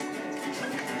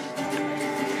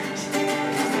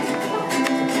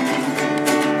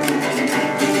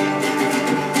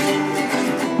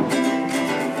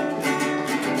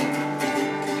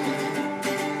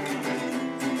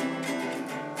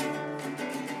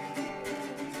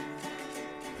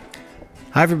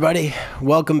Hi, everybody.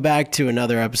 Welcome back to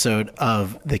another episode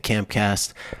of the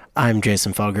Campcast. I'm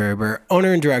Jason Felgerber,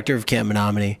 owner and director of Camp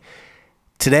Menominee.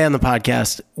 Today on the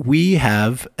podcast, we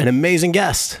have an amazing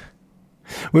guest.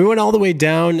 We went all the way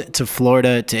down to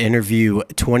Florida to interview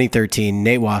 2013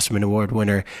 Nate Wasserman Award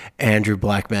winner Andrew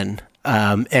Blackman.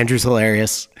 Andrew's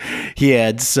hilarious. He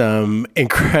had some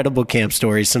incredible camp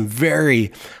stories, some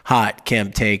very hot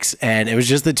camp takes, and it was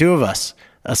just the two of us,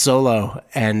 a solo,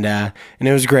 and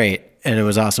it was great. And it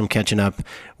was awesome catching up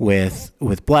with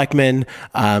Blackman.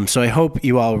 So I hope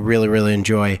you all really, really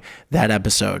enjoy that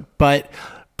episode. But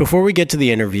before we get to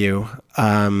the interview,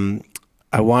 I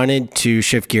wanted to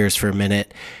shift gears for a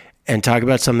minute and talk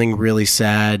about something really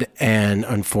sad and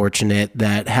unfortunate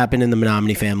that happened in the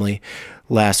Menominee family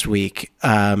last week.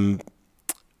 One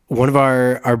of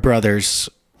our brothers,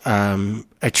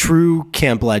 a true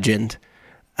camp legend,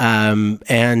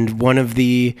 and one of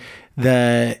the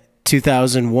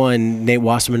 2001 Nate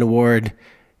Wasserman Award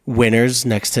winners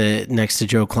next to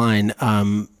Joe Klein,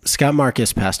 Scott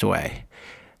Marcus passed away.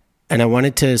 And I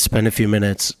wanted to spend a few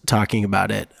minutes talking about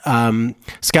it.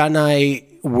 Scott and I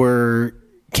were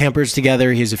campers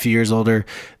together. He's a few years older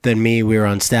than me. We were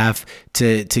on staff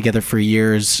together for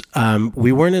years.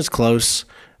 We weren't as close.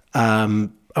 I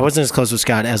wasn't as close with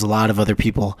Scott as a lot of other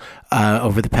people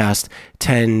over the past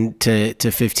 10 to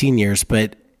 15 years,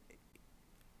 but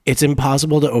it's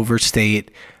impossible to overstate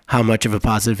how much of a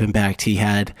positive impact he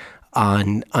had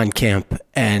on camp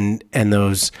and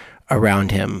those around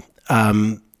him.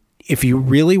 If you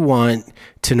really want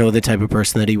to know the type of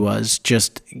person that he was,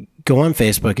 just go on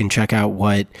Facebook and check out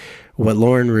what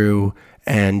Lauren Rue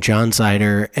and John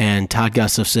Sider and Todd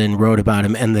Gustafson wrote about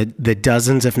him, and the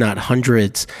dozens, if not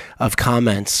hundreds, of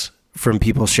comments from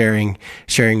people sharing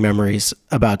memories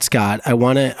about Scott. I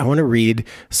want to read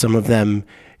some of them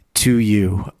to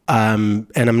you. And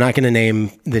I'm not going to name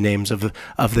the names of the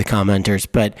commenters,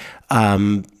 but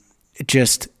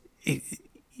just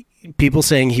people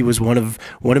saying he was one of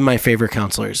my favorite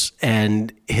counselors,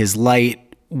 and his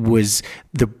light was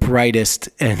the brightest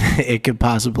and it could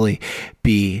possibly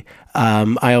be.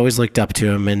 I always looked up to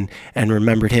him and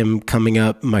remembered him coming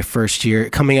up to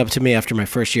me after my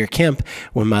first year at camp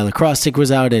when my lacrosse stick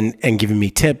was out and giving me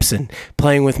tips and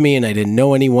playing with me, and I didn't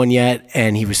know anyone yet.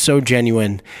 And he was so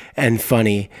genuine and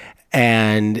funny,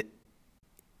 and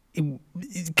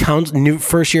new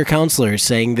first year counselors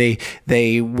saying they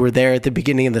were there at the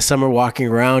beginning of the summer walking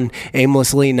around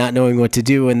aimlessly not knowing what to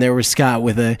do, and there was Scott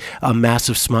with a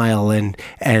massive smile and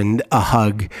a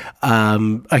hug.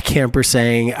 A camper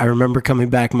saying, I remember coming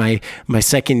back my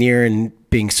second year and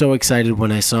being so excited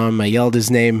when I saw him. I yelled his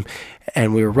name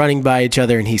and we were running by each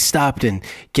other and he stopped and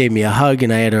gave me a hug,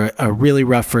 and I had a really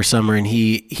rough first summer, and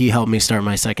he helped me start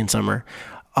my second summer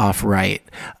off right.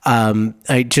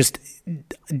 I just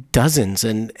dozens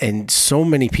and so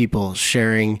many people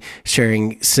sharing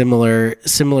similar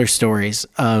stories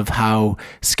of how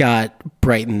Scott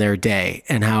brightened their day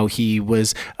and how he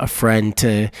was a friend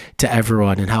to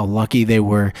everyone, and how lucky they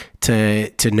were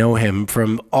to know him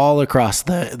from all across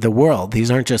the world. These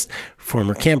aren't just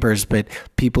former campers, but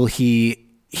people he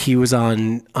was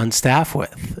on staff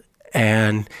with,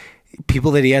 and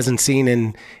people that he hasn't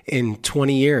seen in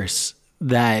 20 years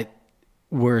that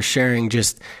were sharing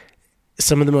just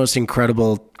some of the most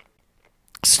incredible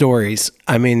stories.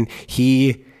 I mean,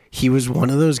 he was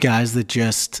one of those guys that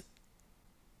just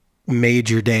made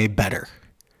your day better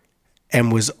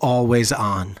and was always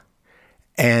on.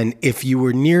 And if you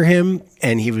were near him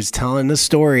and he was telling a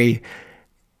story,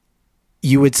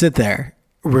 you would sit there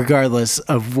regardless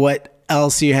of what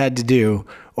else you had to do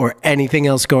or anything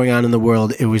else going on in the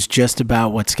world. It was just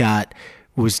about what Scott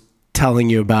was telling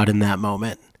you about in that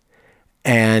moment.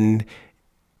 And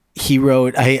he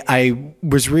wrote, I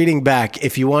was reading back,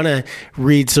 if you want to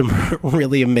read some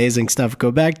really amazing stuff,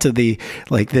 go back to the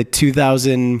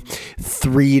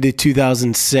 2003 to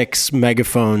 2006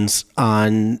 megaphones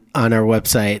on our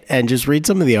website and just read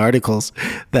some of the articles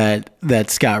that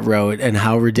Scott wrote and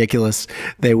how ridiculous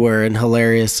they were and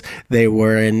hilarious they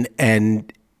were.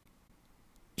 And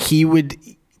he would,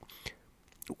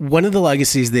 one of the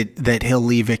legacies that he'll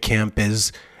leave at camp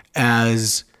is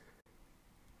as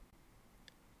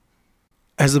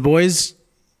the boys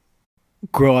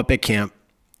grow up at camp,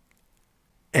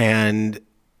 and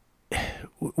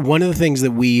one of the things that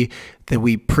we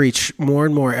preach more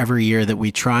and more every year, that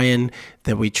we try and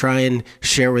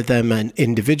share with them and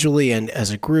individually and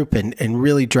as a group, and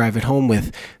really drive it home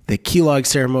with the key log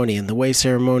ceremony and the way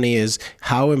ceremony, is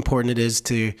how important it is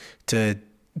to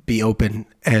be open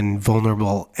and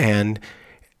vulnerable and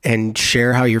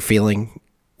share how you're feeling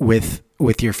with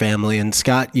your family. And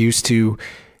Scott used to,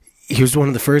 he was one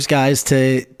of the first guys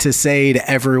to say to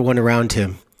everyone around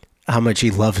him how much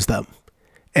he loves them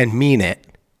and mean it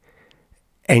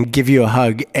and give you a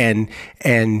hug and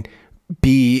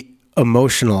be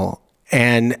emotional.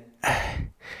 And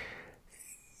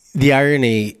the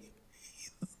irony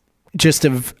just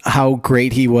of how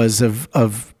great he was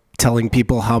of telling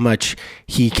people how much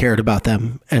he cared about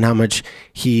them and how much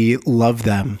he loved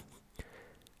them.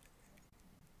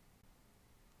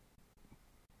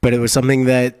 But it was something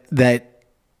that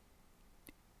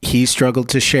he struggled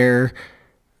to share,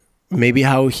 maybe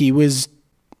how he was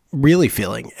really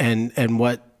feeling and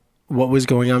what was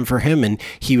going on for him. And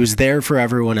he was there for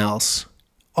everyone else,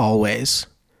 always.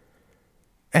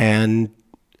 And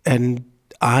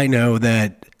I know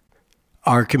that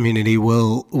our community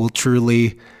will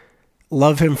truly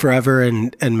love him forever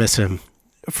and miss him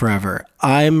forever.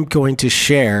 I'm going to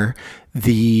share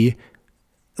the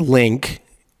link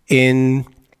in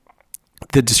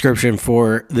the description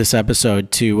for this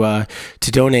episode to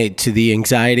donate to the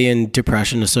Anxiety and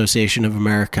Depression Association of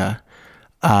America,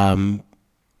 in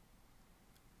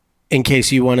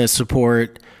case you want to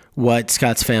support what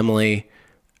Scott's family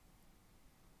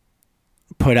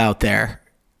put out there,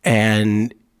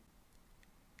 and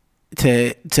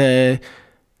to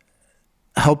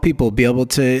help people be able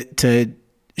to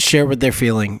share what they're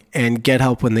feeling and get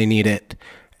help when they need it,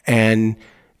 and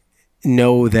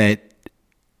know that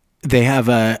they have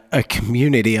a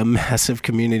community, a massive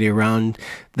community around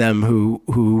them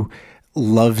who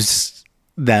loves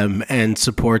them and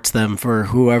supports them for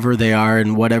whoever they are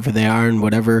and whatever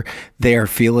they are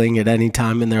feeling at any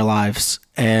time in their lives.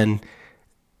 And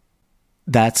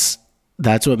that's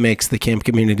what makes the camp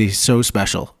community so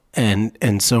special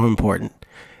and so important.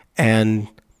 And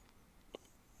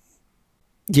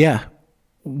yeah,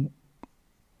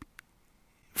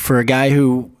 for a guy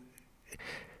who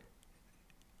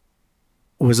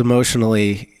was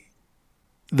emotionally,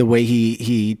 the way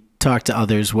he talked to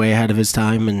others, way ahead of his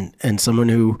time, and someone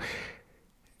who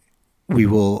we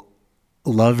will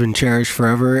love and cherish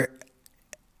forever,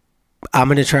 I'm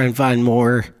going to try and find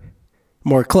more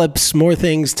clips, more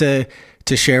things to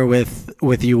share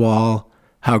with you all,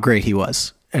 how great he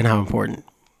was and how important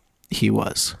he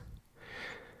was.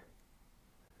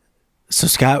 So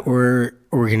Scott, we're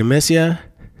going to miss you.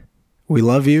 We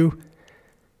love you.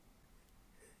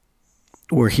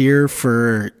 We're here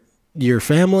for your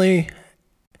family.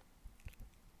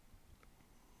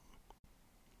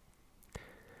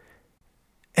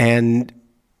 And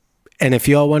if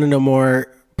you all want to know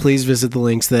more, please visit the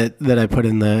links that I put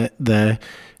in the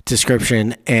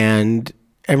description and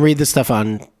read the stuff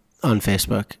on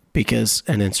Facebook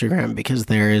and Instagram, because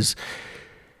there is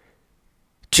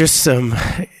just some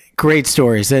great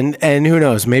stories. And who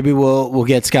knows, maybe we'll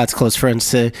get Scott's close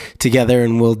friends together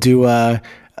and we'll do a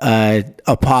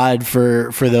pod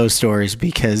for those stories,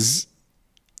 because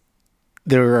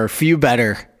there are a few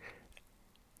better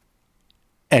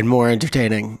and more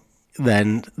entertaining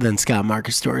than Scott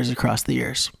Marcus stories across the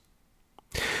years.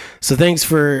 So thanks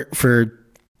for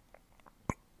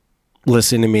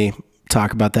listening to me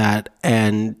talk about that,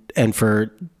 and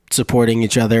for supporting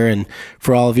each other, and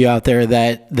for all of you out there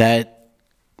that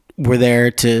were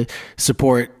there to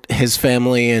support his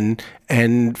family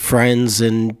and friends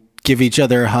and give each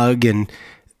other a hug. And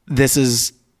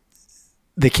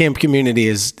the camp community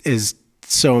is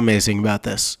so amazing about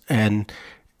this, and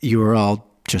you are all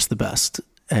just the best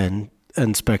and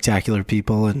spectacular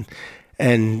people,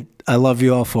 and I love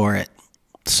you all for it.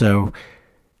 So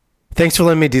thanks for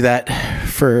letting me do that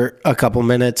for a couple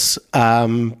minutes.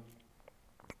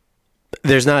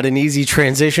 There's not an easy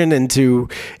transition into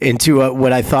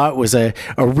what I thought was a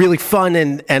really fun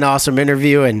and awesome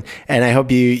interview, and I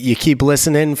hope you keep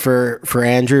listening for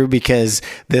Andrew, because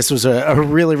this was a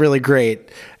really, really great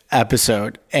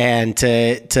episode, and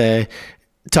to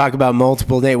talk about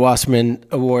multiple Nate Wasserman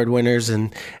Award winners,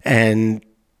 and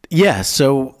yeah,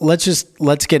 so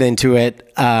let's get into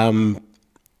it.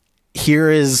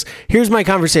 Here's my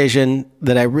conversation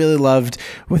that I really loved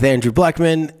with Andrew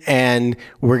Bleckman, and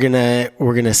we're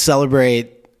gonna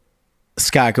celebrate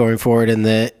Scott going forward in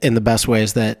the best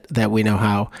ways that we know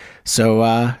how.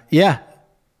 So yeah,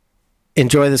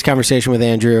 enjoy this conversation with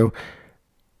Andrew.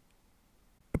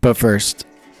 But first,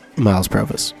 Miles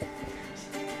Provis.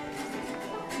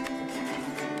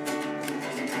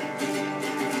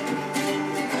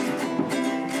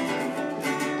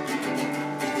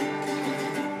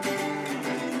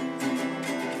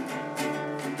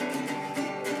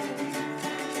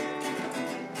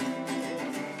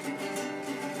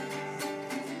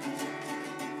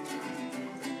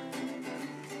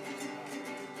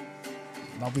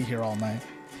 I'll be here all night.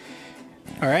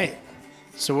 All right.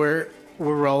 So we're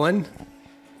rolling.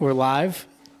 We're live.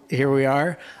 Here we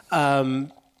are.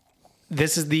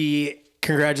 This is the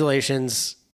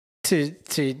congratulations to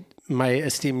my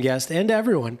esteemed guest and to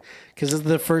everyone, because this is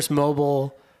the first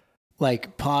mobile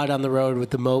pod on the road with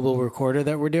the mobile recorder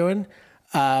that we're doing.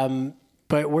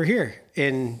 But we're here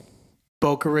in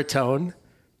Boca Raton,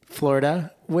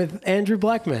 Florida, with Andrew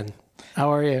Blackman.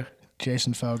 How are you?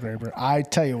 Jason Felgraber. I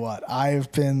tell you what,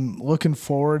 I've been looking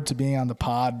forward to being on the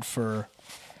pod for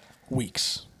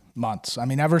weeks, months. I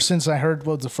mean, ever since I heard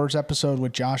the first episode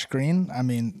with Josh Green. I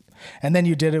mean, and then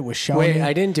you did it with Shoney. Wait,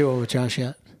 I didn't do it with Josh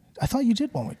yet. I thought you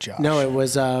did one with Josh. No, it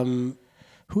was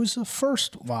who's the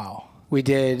first? Wow. We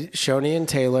did Shoney and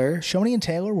Taylor. Shoney and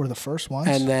Taylor were the first ones.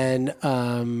 And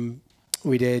then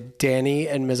we did Danny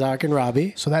and Mizak and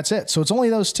Robbie. So that's it. So it's only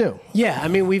those two. Yeah, I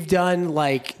mean, we've done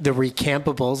the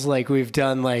recampables, we've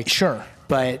done Sure.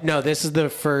 But no, this is the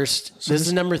first. So this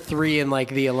is number 3 in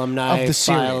the alumni of the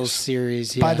files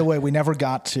series. Yeah. By the way, we never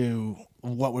got to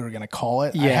what we were going to call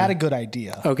it. Yeah. I had a good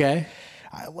idea. Okay.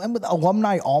 I went with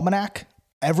Alumni Almanac.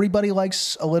 Everybody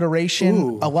likes alliteration.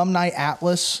 Ooh. Alumni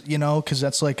Atlas, because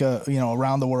that's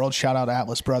around the world. Shout out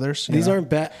Atlas Brothers. These aren't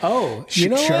bad. Oh,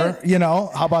 sure.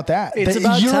 What? How about that? It's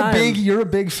about time. You're a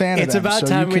big fan of them. It's about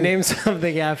time we name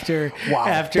something after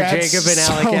Jacob and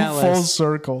Alec so Atlas. Full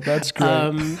circle. That's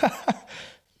great.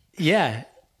 Yeah.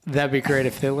 That'd be great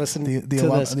if they listen to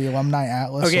this. The Alumni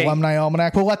Atlas, Alumni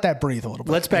Almanac. We'll let that breathe a little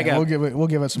bit. Let's back up. We'll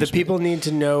give it some. The people need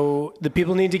to know. The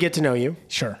people need to get to know you.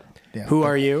 Sure. Yeah. Who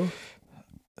are you?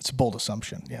 It's a bold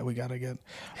assumption. Yeah, we got to get.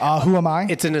 Who am I?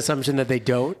 It's an assumption that they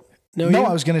don't know you. No,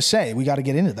 I was going to say we got to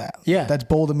get into that. Yeah, that's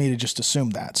bold of me to just assume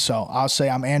that. So I'll say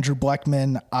I'm Andrew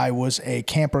Blackman. I was a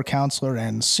camper counselor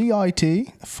and CIT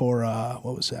for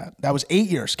what was that? That was 8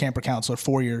 years camper counselor,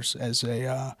 4 years as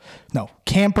a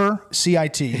camper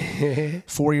CIT,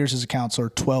 4 years as a counselor,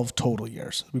 12 total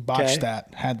years. We botched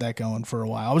that. Had that going for a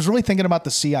while. I was really thinking about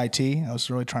the CIT. I was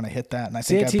really trying to hit that, and I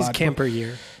think CIT's camper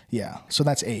year. Yeah, so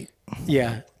that's 8.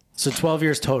 Yeah. So 12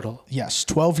 years total. Yes,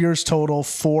 12 years total,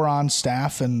 4 on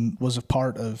staff, and was a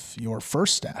part of your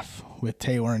first staff with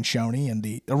Taylor and Shoney and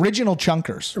the original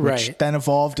Chunkers, which then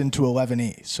evolved into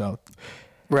 11E. So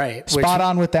spot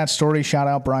on with that story. Shout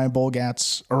out Brian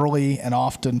Bolgatz early and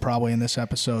often probably in this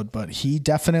episode, but he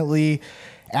definitely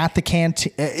at the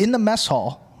canteen, in the mess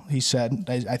hall, he said,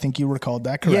 I think you recalled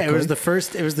that correctly. Yeah,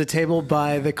 it was the table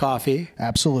by the coffee.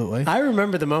 Absolutely. I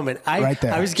remember the moment. Right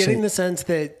there. I was getting the sense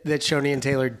that Shoney and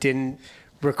Taylor didn't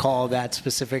recall that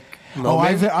specific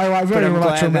moment. I very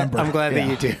much remember. I'm glad that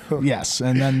you do. Yes,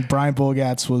 and then Brian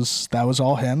Bolgatz that was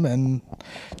all him, and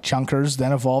Chunkers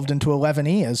then evolved into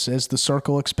 11E as the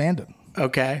circle expanded.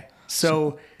 Okay.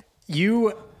 So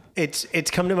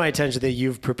it's come to my attention that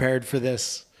you've prepared for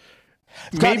this.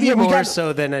 Maybe more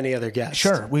so than any other guest.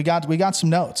 Sure. We got some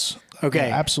notes. Okay.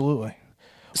 Yeah, absolutely.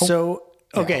 So,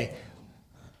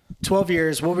 12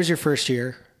 years. What was your first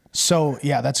year? So,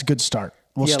 that's a good start.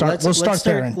 We'll start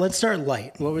there. Let's start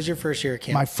light. What was your first year at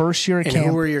camp? My first year at camp. And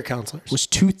who were your counselors? Was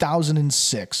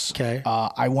 2006. Okay.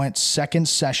 I went second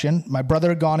session. My brother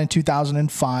had gone in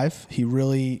 2005. He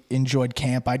really enjoyed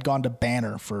camp. I'd gone to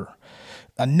Banner for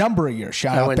a number of years.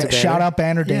 Shout out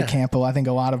Banner Day Camp. I think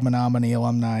a lot of Menominee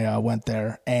alumni went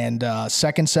there. And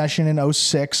second session in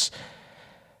 06,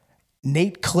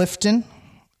 Nate Clifton,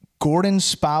 Gordon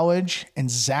Spowage,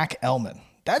 and Zach Ellman.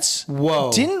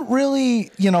 Didn't really,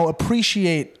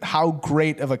 appreciate how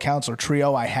great of a counselor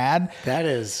trio I had. That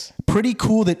is pretty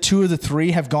cool that 2 of the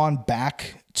 3 have gone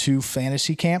back to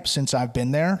fantasy camp since I've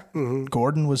been there. Mm-hmm.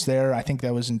 Gordon was there. I think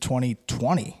that was in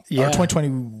 2020 or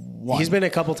 2021. He's been a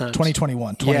couple times.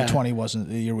 2021. 2020 wasn't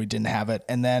the year we didn't have it.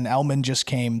 And then Ellman just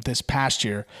came this past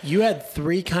year. You had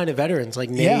 3 kind of veterans like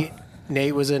Nate. Yeah.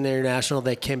 Nate was an international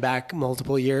that came back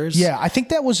multiple years. Yeah, I think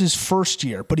that was his first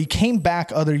year, but he came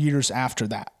back other years after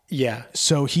that. Yeah.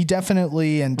 So he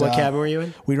definitely... And what cabin were you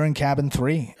in? We were in cabin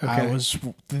 3. Okay. I was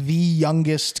the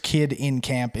youngest kid in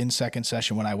camp in second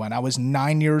session when I went. I was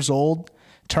 9 years old,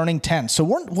 turning 10. So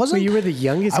wasn't... you were the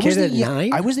youngest kid at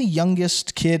 9? I was the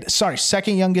youngest kid... Sorry,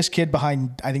 second youngest kid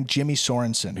behind, I think, Jimmy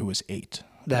Sorensen, who was 8.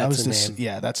 That's a name.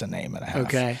 Yeah, that's a name and a half.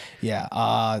 Okay. Yeah.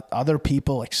 Other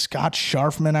people like Scott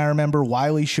Scharfman, I remember.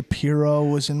 Wiley Shapiro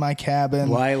was in my cabin.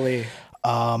 Wiley.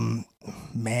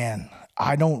 Man,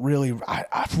 I don't really.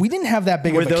 We didn't have that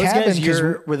big of a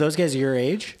cabin. Were those guys your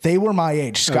age? They were my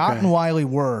age. Scott and Wiley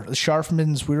were. The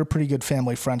Scharfmans, we were pretty good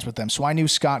family friends with them. So I knew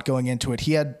Scott going into it.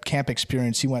 He had camp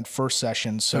experience. He went first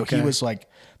session. So he was like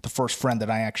the first friend that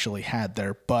I actually had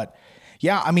there. But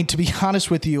Yeah, I mean, to be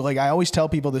honest with you, like I always tell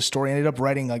people this story. I ended up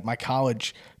writing like my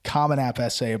college Common App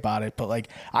essay about it, but like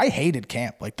I hated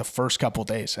camp like the first couple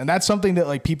days, and that's something that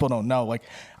like people don't know. Like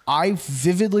I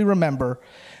vividly remember,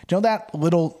 you know, that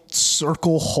little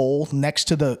circle hole next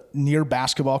to the near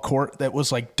basketball court that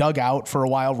was like dug out for a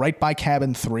while, right by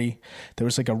cabin 3. There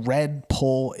was like a red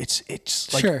pole.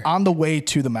 It's like on the way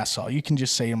to the mess hall. You can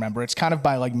just say, remember, it's kind of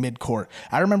by like mid court.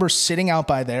 I remember sitting out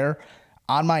by there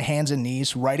on my hands and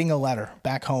knees, writing a letter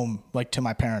back home, like to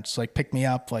my parents, like pick me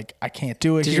up. Like I can't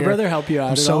do it. Did your brother help you out?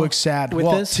 I'm so sad with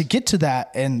this? To get to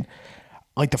that. And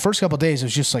like the first couple of days, it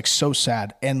was just like so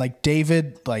sad. And like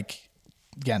David, like,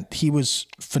 again, he was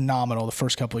phenomenal the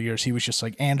first couple of years. He was just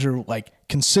like, Andrew, like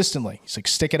consistently, he's like,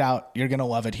 stick it out. You're going to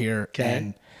love it here. Okay.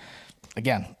 And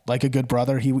again, like a good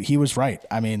brother, he was right.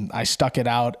 I mean, I stuck it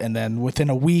out. And then within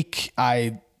a week,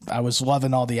 I was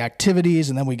loving all the activities,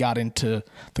 and then we got into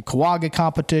the Kawaga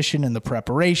competition and the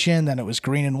preparation. Then it was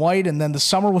green and white, and then the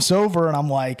summer was over, and I'm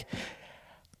like,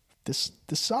 this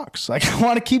sucks. Like I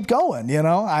want to keep going, you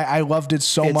know? I loved it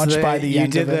so much by the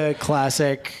end of it. You did the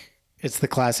classic, it's the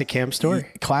classic camp story.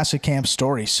 Classic camp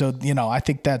story. So, you know, I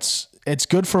think it's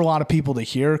good for a lot of people to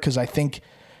hear, because I think,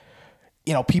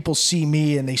 you know, people see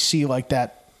me and they see like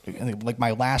that, like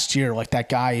my last year, like that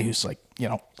guy who's like, you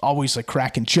know, always like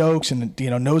cracking jokes and, you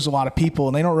know, knows a lot of people,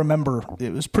 and they don't remember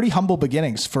it was pretty humble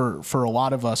beginnings for a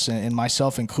lot of us, and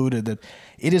myself included, that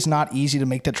it is not easy to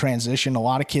make the transition. A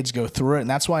lot of kids go through it. And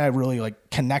that's why I really like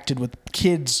connected with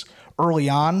kids early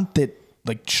on that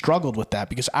like struggled with that,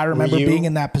 because I remember being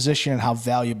in that position and how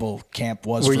valuable camp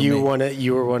was for me.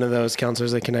 You were one of those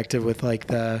counselors that connected with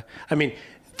like I mean,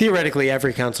 theoretically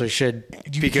every counselor should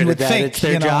be good at that. It's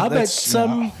their job, but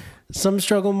some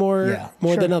struggle more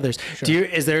than others. Sure.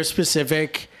 Is there a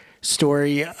specific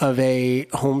story of a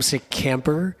homesick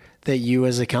camper that you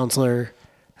as a counselor,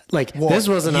 like, this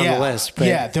wasn't on the list, but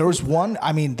yeah, there was one.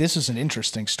 I mean, this is an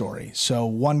interesting story. So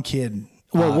one kid,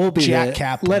 we'll be Jack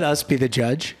Kaplan. Let us be the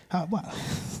judge. Well,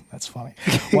 that's funny.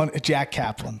 Jack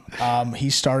Kaplan. He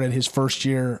started his first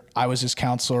year. I was his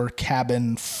counselor,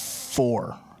 cabin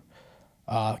 4.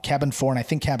 Cabin 4, and I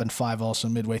think cabin 5 also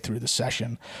midway through the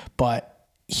session. But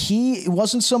he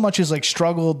wasn't so much as like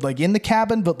struggled like in the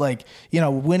cabin, but like, you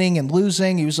know, winning and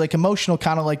losing. He was like emotional,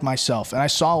 kind of like myself. And I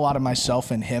saw a lot of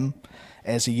myself in him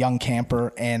as a young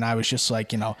camper. And I was just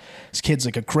like, you know, this kid's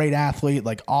like a great athlete,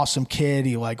 like awesome kid.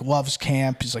 He like loves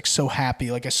camp. He's like so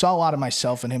happy. Like I saw a lot of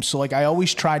myself in him. So like I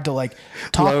always tried to like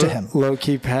talk to him. Low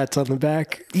key pats on the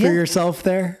back for yourself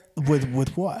there.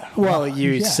 With what? Well,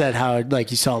 you said how like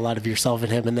you saw a lot of yourself in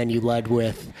him, and then you led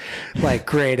with like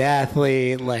great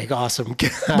athlete, like awesome guy.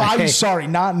 Well, I'm sorry,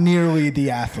 not nearly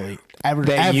the athlete.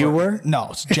 Ever. You were?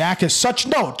 No, Jack is such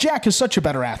a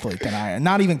better athlete than I am.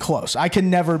 Not even close. I can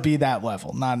never be that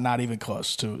level. Not even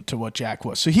close to what Jack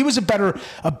was. So he was a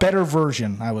better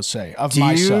version, I would say, of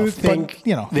myself. Do you think but,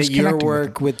 you know, that your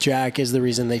work with Jack is the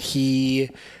reason that he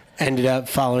ended up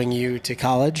following you to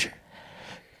college?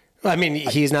 I mean,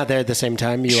 he's not there at the same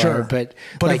time you are, but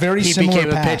like, a very he similar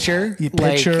became path. a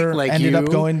pitcher. Like ended up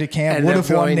going to camp. Would have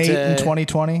won Nate in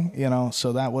 2020, you know,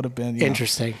 so that would have been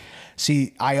interesting.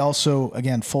 See, I also,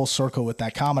 again, full circle with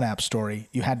that Common App story,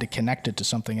 you had to connect it to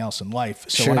something else in life.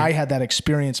 So when I had that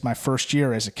experience my first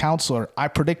year as a counselor, I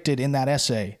predicted in that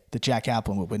essay that Jack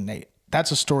Kaplan would win Nate.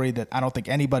 That's a story that I don't think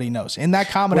anybody knows. In that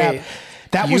Common App,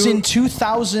 that was in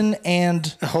 2000 and...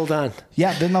 Hold on.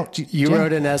 Yeah. You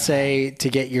wrote an essay to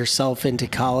get yourself into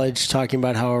college, talking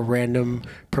about how a random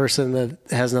person that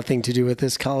has nothing to do with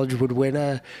this college would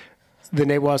win the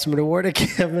Nate Wasserman Award at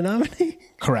Camp Menominee?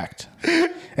 Correct.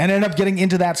 And ended up getting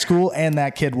into that school, and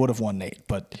that kid would have won Nate,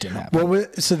 but it didn't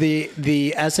happen. So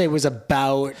the essay was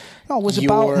about... No, it was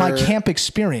about my camp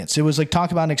experience. It was like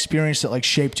talking about an experience that like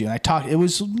shaped you. And it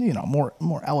was, you know,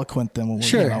 more eloquent than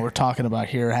what we're talking about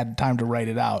here. I had time to write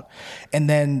it out. And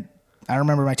then I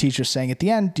remember my teacher saying at the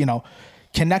end, you know,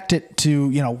 connect it to,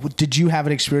 you know, did you have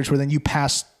an experience where then you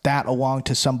passed that along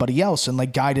to somebody else and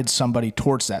like guided somebody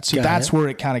towards that? So that's where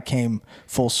it kind of came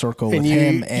full circle with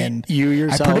him. And you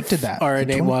yourself I predicted that. Are a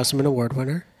Nate Wasserman Award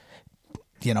winner.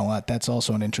 You know what? That's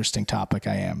also an interesting topic.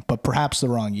 I am, but perhaps the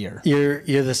wrong year. You're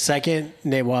the second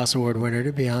Nate Wasserman Award winner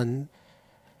to be on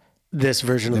this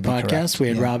version of the podcast. Correct. We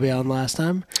had Robbie on last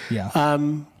time. Yeah.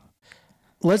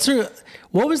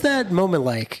 What was that moment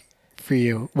like for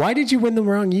you? Why did you win the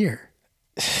wrong year?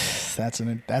 That's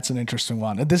an interesting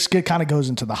one. This kind of goes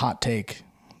into the hot take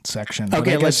section.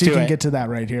 Okay, let's do it. You can get to that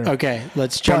right here. Okay,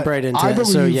 let's jump right into it.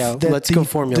 So let's go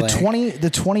formulaic. The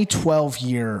 2012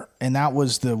 year, and that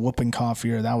was the whooping cough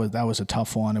year. That was a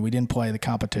tough one, and we didn't play the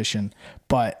competition.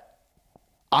 But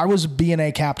I was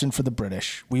B&A captain for the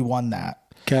British. We won that.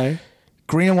 Okay.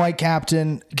 green and white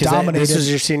captain, dominated. This was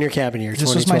your senior cabin year.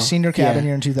 This was my senior cabin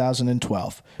year in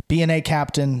 2012. B&A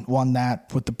captain won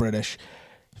that with the British.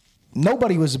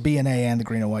 Nobody was a B&A and the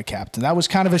green and white captain. That was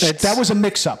kind of that was a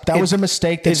mix up. That was a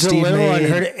mistake that Steve made.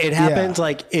 Unheard. It happens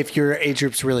like if your age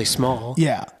group's really small.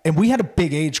 Yeah. And we had a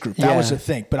big age group. That was the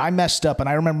thing. But I messed up. And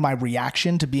I remember my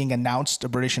reaction to being announced a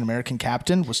British and American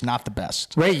captain was not the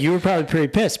best. Right. You were probably pretty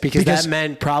pissed because that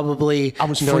meant probably I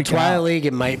was no Twilight League.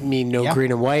 It might mean no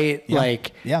green and white.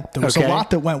 There was a lot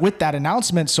that went with that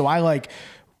announcement. So I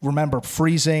remember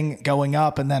freezing, going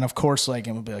up, and then of course it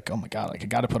would be like, oh my God, I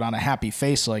got to put on a happy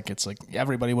face. It's like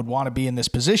everybody would want to be in this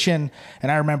position.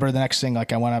 And I remember the next thing, I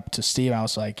went up to Steve, and I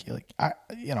was like,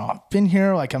 I've been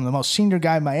here, I'm the most senior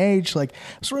guy my age. I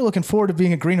was really looking forward to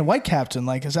being a green and white captain.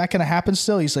 Is that going to happen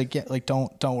still? He's like, yeah,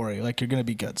 don't worry. You're going to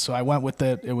be good. So I went with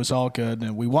it. It was all good.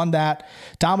 And we won that,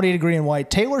 dominated green and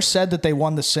white. Taylor said that they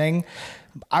won the Sing.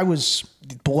 I was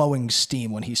blowing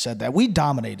steam when he said that. We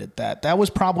dominated that. That was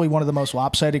probably one of the most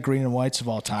lopsided green and whites of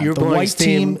all time. The white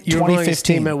team,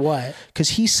 2015. At what?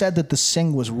 Because he said that the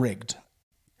Sing was rigged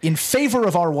in favor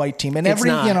of our white team. And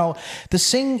the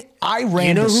Sing, I ran.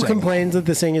 You know who complains that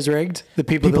the Sing is rigged? The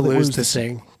people that lose the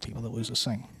Sing. People that lose the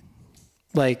Sing.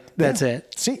 That's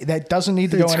it. See, that doesn't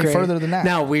need to go any further than that.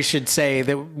 Now, we should say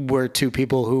that we're two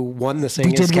people who won the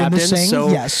Sing as captains. So,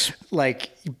 yes.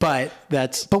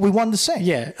 But we won the Sing.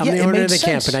 Yeah. I'm the owner of the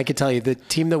camp, and I could tell you the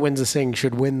team that wins the Sing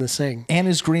should win the Sing. And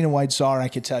as green and white czar, I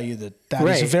could tell you that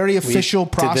is a very official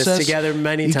process. Did this together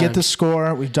many times. You get the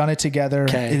score. We've done it together.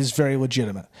 Okay. It is very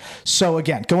legitimate. So,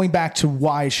 again, going back to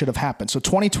why it should have happened. So,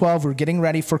 2012, we're getting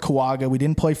ready for Kawaga. We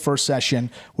didn't play first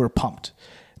session. We're pumped.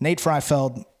 Nate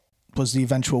Freifeld was the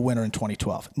eventual winner in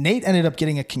 2012. Nate ended up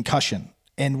getting a concussion,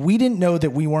 and we didn't know that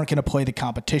we weren't going to play the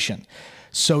competition.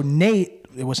 So Nate,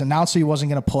 it was announced that he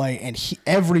wasn't going to play, and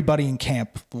everybody in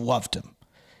camp loved him.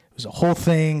 It was a whole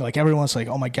thing. Everyone's like,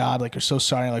 oh my God, you're so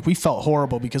sorry. We felt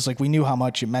horrible because we knew how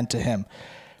much it meant to him.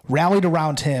 Rallied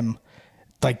around him,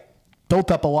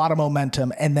 built up a lot of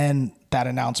momentum, and then that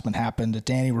announcement happened that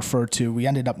Danny referred to. We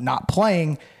ended up not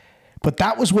playing, but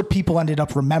that was what people ended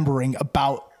up remembering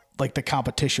about the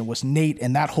competition was Nate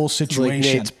and that whole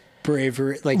situation. Nate's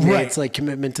bravery, Nate's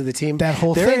commitment to the team. That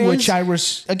whole thing, which I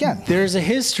was, again. There's a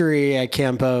history at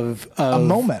camp of a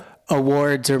moment.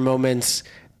 Awards or moments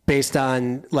based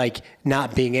on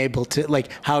not being able to,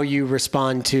 how you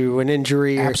respond to an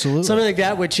injury or something like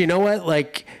that, which, you know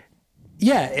what,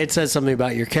 it says something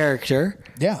about your character.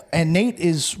 Yeah. And Nate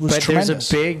was tremendous.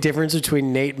 There's a big difference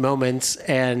between Nate moments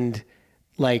and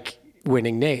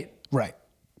winning Nate. Right.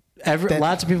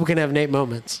 Lots of people can have Nate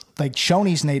moments.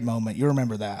 Shoney's Nate moment. You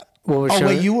remember that.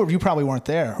 Wait, you probably weren't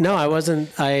there. No, I wasn't.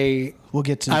 We'll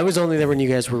get to. I was only there when you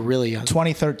guys were really young.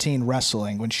 2013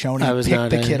 wrestling when Shoney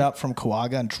picked the kid up from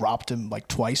Kawaga and dropped him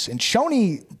twice. And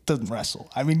Shoney doesn't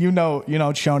wrestle. I mean, you know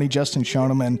Shoney, Justin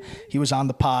Shoneman. He was on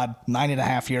the pod,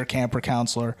 9.5-year camper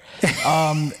counselor.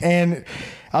 And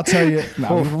I'll tell you,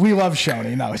 we love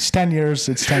Shoney. No, it's 10 years.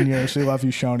 It's 10 years. We love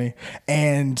you, Shoney.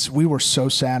 And we were so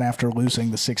sad after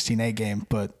losing the 16A game,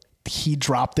 but he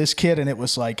dropped this kid, and it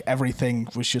was everything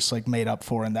was just made up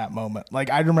for in that moment.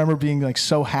 I remember being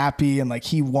so happy, and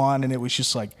he won, and it was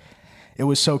just it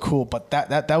was so cool. But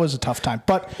that was a tough time.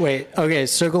 But wait, okay,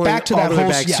 circling back to that whole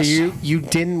back. Yes. So you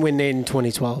didn't win Nate in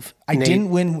 2012. I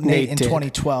didn't win Nate in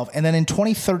 2012, and then in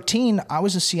 2013 I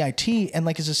was a CIT, and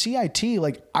as a CIT,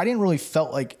 I didn't really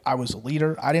felt like I was a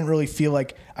leader. I didn't really feel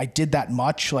like I did that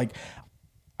much.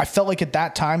 I felt at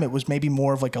that time it was maybe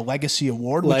more of a legacy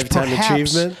award, lifetime which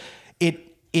perhaps achievement.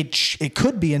 It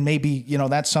could be, and maybe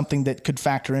that's something that could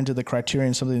factor into the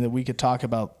criterion, something that we could talk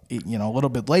about a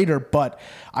little bit later. But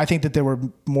I think that there were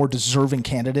more deserving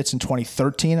candidates in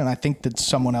 2013, and I think that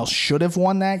someone else should have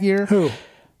won that year. Who?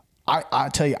 I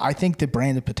tell you, I think that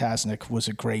Brandon Potasnik was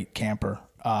a great camper,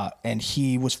 and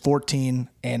he was 14,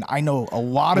 and I know a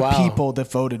lot of people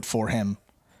that voted for him.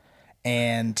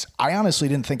 And I honestly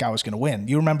didn't think I was going to win.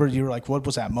 You remember, you were like, what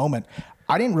was that moment?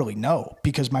 I didn't really know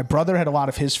because my brother had a lot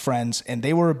of his friends and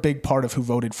they were a big part of who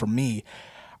voted for me.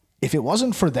 If it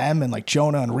wasn't for them and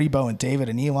Jonah and Rebo and David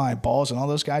and Eli and Balls and all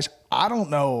those guys, I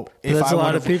don't know if that's a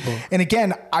lot of people. And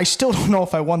again, I still don't know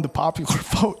if I won the popular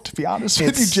vote, to be honest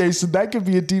with you, Jason. That could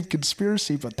be a deep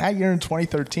conspiracy. But that year in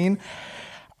 2013,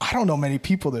 I don't know many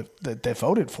people that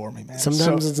voted for me, man.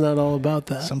 Sometimes it's not all about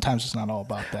that. Sometimes it's not all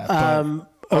about that.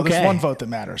 But, there's one vote that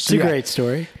matters. So it's a great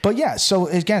story. But yeah, so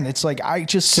again, it's So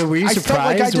were you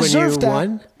surprised when you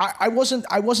won? I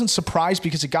wasn't surprised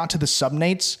because it got to the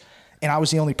subnates, and I was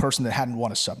the only person that hadn't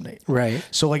won a subnate. Right.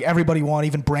 So everybody won,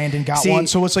 even Brandon got one.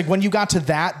 So it's when you got to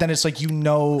that, then it's So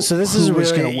this is who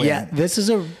was really going to win. Yeah, this is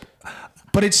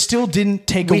but it still didn't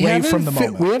take away from the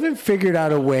moment. We haven't figured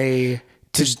out a way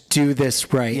to do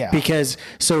this right. Yeah. Because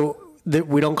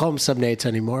we don't call them subnates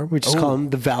anymore. We just call them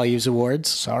the Values Awards.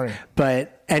 Sorry.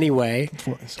 But anyway,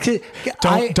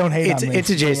 don't hate on me. It's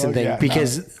a Jason thing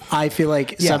because I feel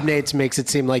like subnates makes it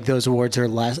seem like those awards are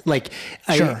less like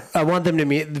I want them to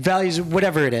meet the values,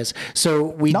 whatever it is. So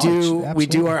we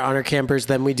do our honor campers,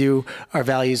 then we do our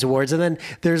Values Awards. And then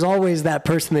there's always that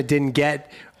person that didn't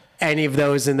get any of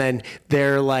those. And then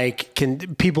they're like,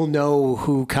 can people know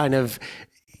who kind of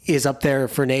is up there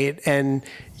for Nate? And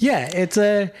we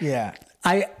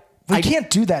can't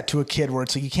do that to a kid where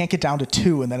it's like you can't get down to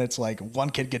 2 and then it's like one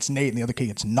kid gets Nate and the other kid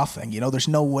gets nothing. There's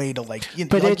no way to you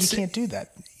can't do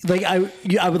that. Like I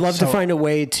would love to find a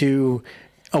way to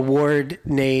award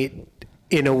Nate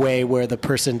in a way where the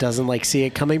person doesn't see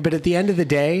it coming, but at the end of the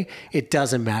day, it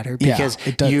doesn't matter because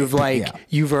you've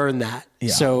earned that. Yeah.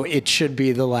 So it should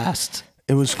be the last.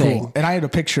 It was cool. And I had a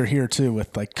picture here too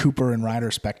with Cooper and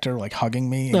Ryder Spector having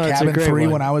me in cabin 3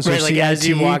 when I was right, as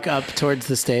you walk up towards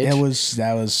the stage. It was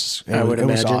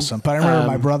awesome. But I remember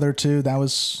my brother too. That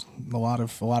was a lot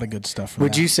of good stuff.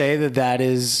 Would you say that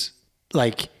is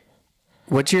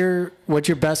what's your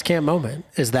best camp moment?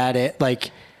 Is that it?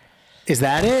 Is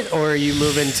that it, or are you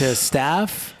moving to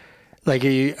staff? Are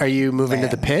you moving to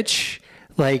the pitch?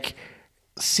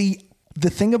 See. The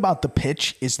thing about the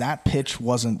pitch is that pitch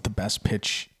wasn't the best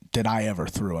pitch that I ever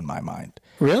threw in my mind.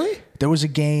 Really? There was a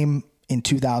game in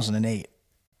 2008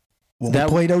 when we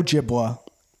played Ojibwa.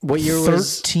 What year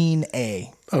was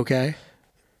 13A? Okay.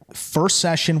 First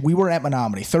session, we were at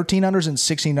Menominee. 13-unders and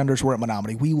 16-unders were at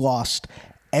Menominee. We lost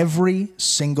every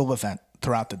single event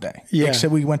throughout the day. Yeah.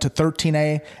 Except we went to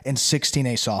 13A and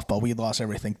 16A softball. We had lost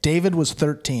everything. David was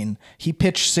 13. He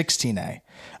pitched 16A.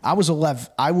 I was 11.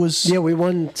 We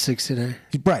won 16A.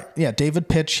 Right. Yeah. David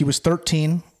pitched. He was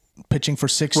 13 pitching for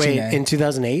 16A. Wait, in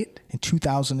 2008? In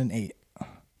 2008.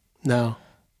 No.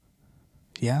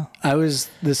 Yeah. I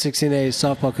was the 16A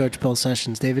softball coach, Bill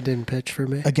Sessions. David didn't pitch for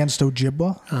me. Against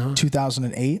Ojibwa,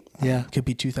 2008. Yeah. Could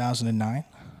be 2009.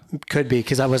 Could be,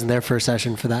 because I wasn't there for a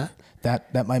session for that.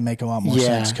 That might make a lot more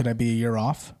sense. Could I be a year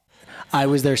off? I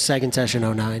was there second session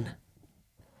 09.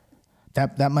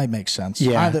 That might make sense.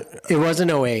 Yeah. It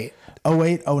wasn't 08.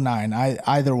 08, 09.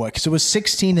 Either way. Because it was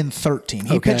 16 and 13.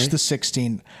 He pitched the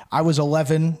 16. I was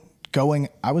 11 going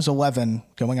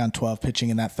on 12 pitching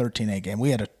in that 13A game.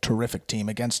 We had a terrific team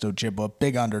against Ojibwa,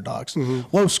 big underdogs.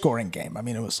 Mm-hmm. Low scoring game. I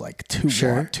mean, it was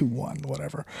 2-1, 2-1,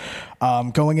 whatever.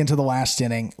 Going into the last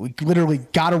inning, we literally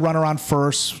got a runner on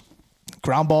first.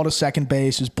 Ground ball to second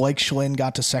base as Blake Schlinn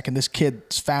got to second. This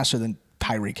kid's faster than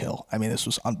Tyreek Hill. I mean, this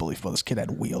was unbelievable. This kid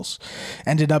had wheels.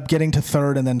 Ended up getting to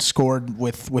third and then scored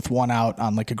with 1 out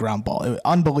on a ground ball. It was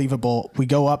unbelievable. We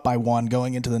go up by 1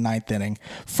 going into the 9th inning.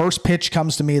 First pitch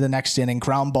comes to me the next inning.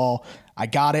 Ground ball. I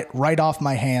got it right off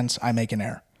my hands. I make an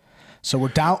error. So we're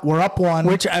down. We're up 1.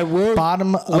 Which I will.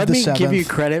 Bottom of the 7th. Let me give you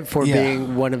credit for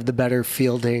being one of the better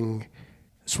fielding.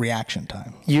 It's reaction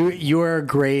time. You are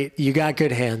great. You got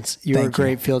good hands. You're a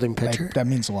great fielding pitcher. That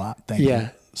means a lot. Thank you.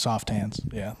 Soft hands.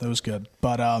 Yeah, that was good.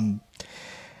 But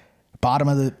bottom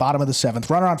of the 7th,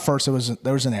 runner on first. There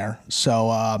was an error.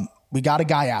 So we got a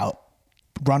guy out.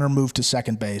 Runner moved to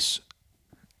second base.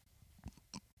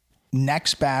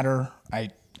 Next batter,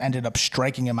 I ended up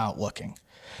striking him out looking.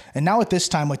 And now at this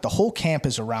time, the whole camp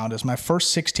is around. It's my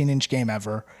first 16-inch game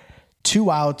ever. 2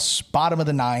 outs, bottom of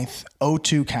the 9th,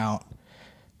 0-2 count.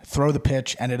 Throw the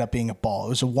pitch, ended up being a ball. It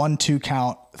was a 1-2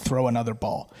 count, throw another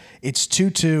ball. It's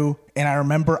 2-2, and I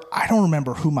don't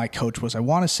remember who my coach was. I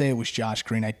want to say it was Josh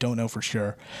Green. I don't know for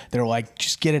sure. They're like,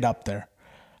 just get it up there.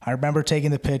 I remember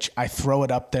taking the pitch. I throw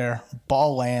it up there.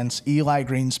 Ball lands. Eli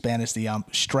Greenspan is the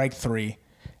ump. Strike 3.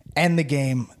 End the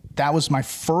game. That was my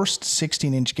first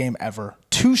 16-inch game ever.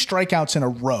 2 strikeouts in a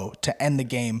row to end the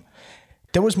game.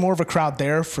 There was more of a crowd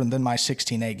there than my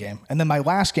 16A game. And then my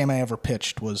last game I ever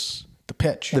pitched was the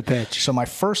pitch. So my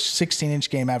first 16-inch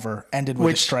game ever ended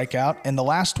with a strikeout, and the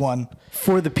last one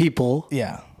for the people.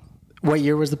 Yeah. What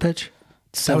year was the pitch?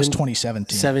 That was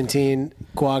 2017. 17.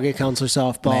 Quagga Counselor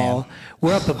softball. Man.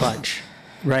 We're up a bunch,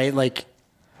 right?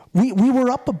 We were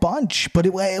up a bunch, but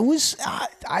it was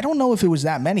I don't know if it was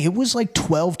that many. It was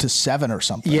 12-7 or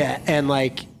something. Yeah, and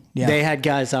they had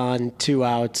guys on 2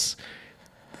 outs.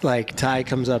 Ty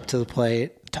comes up to the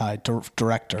plate. Ty,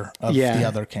 director of the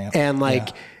other camp, and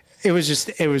It was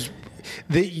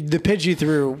the pitch you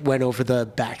threw went over the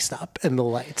backstop and the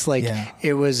lights.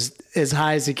 It was as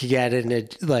high as it could get, and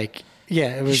it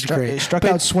was great. It struck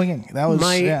out swinging. That was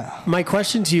my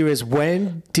question to you is,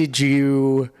 when did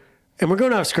you, and we're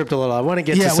going off script a little. I want to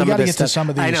get to some of this stuff. To some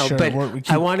of these. I know, sure.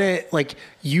 but I want to, like,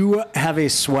 you have a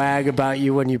swag about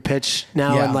you when you pitch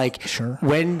now, and like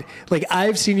when, like,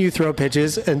 I've seen you throw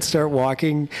pitches and start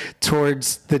walking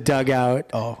towards the dugout.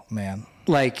 Oh man.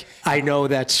 Like, I know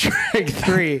that's strike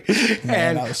three.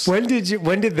 And when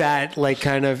did that, like,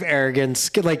 kind of arrogance,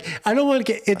 like, I don't want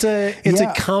to get, it's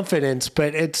a confidence,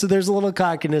 but there's a little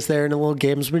cockiness there and a little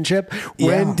gamesmanship.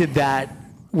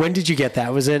 When did you get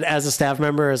that? Was it as a staff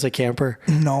member or as a camper?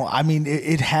 No, I mean,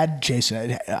 it had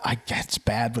Jason. It's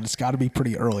bad, but it's got to be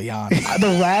pretty early on.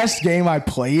 The last game I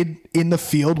played in the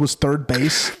field was third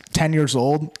base, 10 years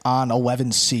old, on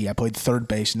 11C. I played third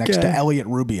base next to Elliot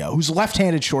Rubio, who's a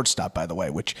left-handed shortstop, by the way,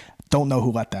 which don't know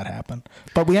who let that happen.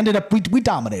 But we ended up, we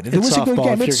dominated. It was a good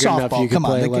game. It's softball. Come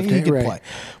on, you can play.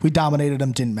 We dominated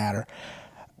them, didn't matter.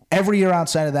 Every year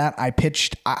outside of that, I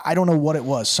pitched. I don't know what it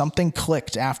was. Something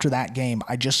clicked after that game.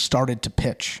 I just started to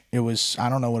pitch. It was, I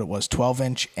don't know what it was,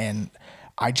 12-inch. And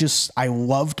I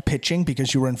loved pitching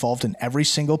because you were involved in every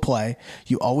single play.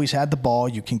 You always had the ball.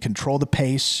 You can control the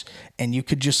pace. And you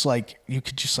could just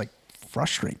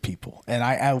frustrate people. And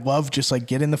I love just like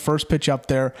getting the first pitch up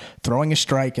there, throwing a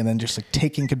strike, and then just like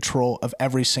taking control of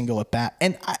every single at bat.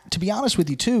 And to be honest with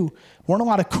you too, weren't a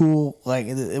lot of cool, like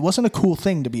it wasn't a cool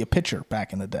thing to be a pitcher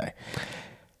back in the day.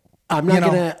 I'm not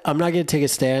gonna take a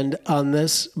stand on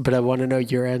this, but I want to know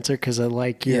your answer because I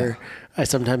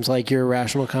sometimes like your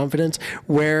irrational confidence.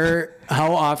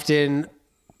 How often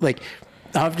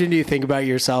do you think about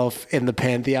yourself in the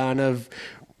pantheon of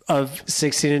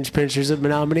 16-inch pitchers at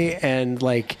Menominee, and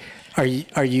like, are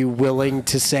you willing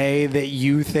to say that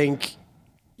you think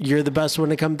you're the best one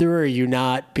to come through, or are you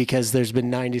not, because there's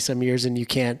been 90 some years and you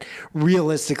can't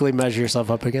realistically measure yourself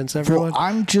up against everyone? Well,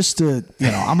 I'm just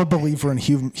I'm a believer in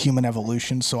human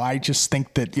evolution. So I just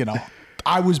think that,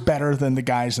 I was better than the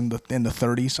guys in the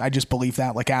 30s. I just believe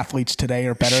that, like, athletes today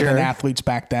are better than athletes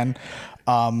back then.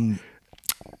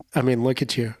 I mean, look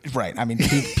at you. Right. I mean,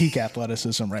 peak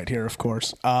athleticism right here, of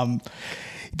course.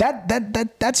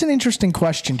 That's an interesting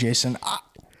question, Jason.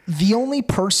 The only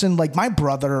person, like my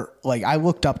brother, like I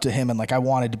looked up to him and like I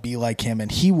wanted to be like him, and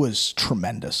he was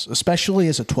tremendous, especially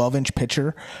as a 12-inch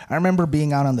pitcher. I remember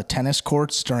being out on the tennis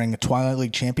courts during the Twilight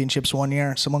League Championships one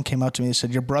year. Someone came up to me and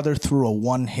said, "Your brother threw a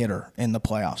one-hitter in the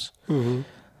playoffs." Mm-hmm.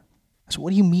 So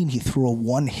what do you mean he threw a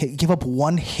one hit? Give up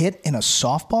one hit in a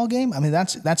softball game? I mean,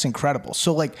 that's incredible.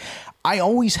 So like, I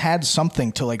always had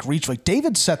something to like reach. Like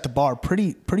David set the bar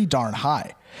pretty darn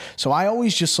high. So I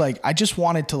always just like, I just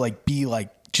wanted to like be like,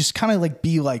 just kind of like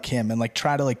be like him and like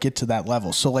try to like get to that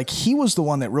level. So like he was the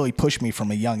one that really pushed me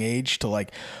from a young age to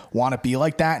like want to be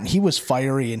like that. And he was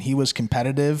fiery and he was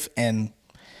competitive, and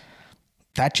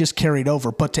that just carried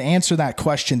over. But to answer that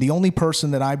question, the only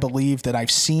person that I believe that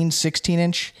I've seen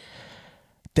 16-inch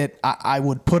that I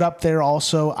would put up there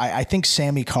also, I think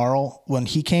Sammy Carl, when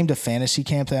he came to fantasy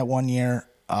camp that one year,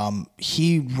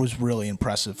 he was really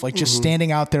impressive. Like just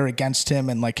standing out there against him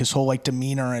and like his whole like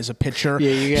demeanor as a pitcher.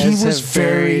 Yeah, you guys have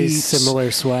very similar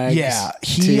swag. Yeah,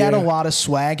 he had a lot of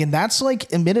swag, and that's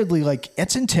like, admittedly, like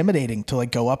it's intimidating to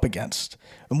like go up against.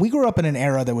 And we grew up in an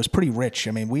era that was pretty rich.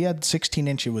 I mean, we had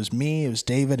 16-inch. It was me, it was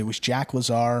David, it was Jack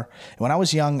Lazar. And when I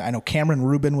was young, I know Cameron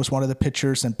Rubin was one of the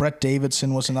pitchers, and Brett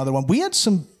Davidson was another one. We had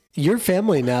some. Your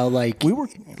family now, like we were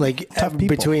like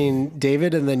between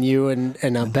David and then you and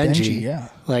Benji. Yeah,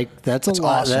 like that's a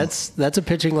lot. Awesome. That's a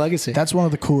pitching legacy. That's one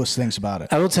of the coolest things about it.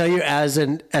 I will tell you, as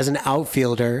an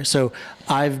outfielder, so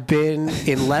I've been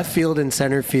in left field and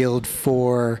center field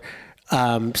for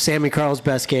Sammy Carl's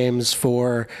best games,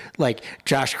 for like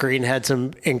Josh Green had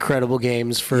some incredible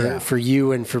games for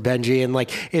you and for Benji, and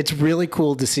like it's really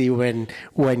cool to see when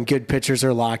good pitchers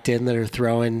are locked in that are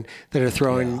throwing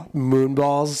moon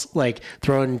balls, like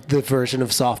throwing the version of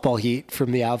softball heat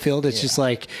from the outfield. It's just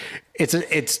like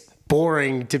it's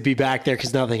boring to be back there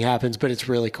because nothing happens, but it's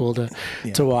really cool to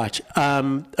watch.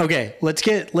 Okay, let's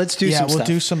do some stuff.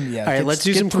 Do some. All right, let's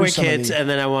do some quick hits, and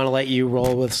then I want to let you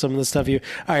roll with some of the stuff you.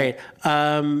 All right.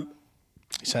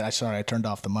 Sorry, I turned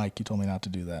off the mic. You told me not to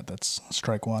do that. That's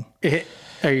strike one.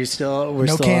 Are you still? We're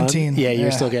no still canteen. On? Yeah,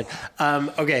 you're still good.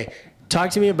 Okay, talk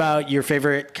to me about your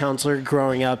favorite counselor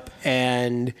growing up,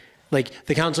 and like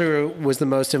the counselor was the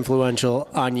most influential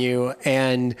on you,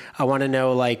 and I want to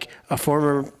know like a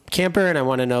former camper, and I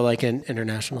want to know like an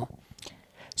international.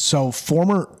 So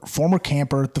former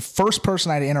camper, the first person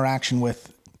I had interaction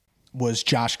with was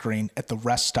Josh Green at the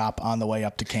rest stop on the way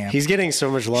up to camp. He's getting so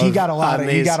much love. He got a lot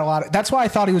of. That's why I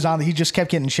thought he was on. He just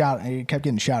kept getting shout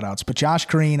outs. But Josh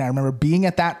Green, I remember being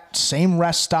at that same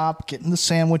rest stop, getting the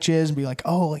sandwiches, and be like,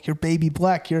 "Oh, like you're Baby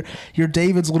Black, you're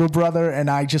David's little brother." And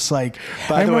I just like.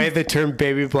 By the way, the term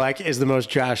Baby Black is the most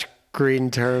Josh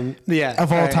green term. Yeah.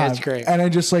 Of all time. That's great. And I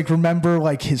just like remember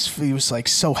like he was like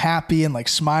so happy and like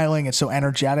smiling and so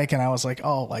energetic. And I was like,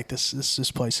 oh, like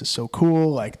this place is so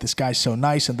cool. Like this guy's so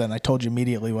nice. And then I told you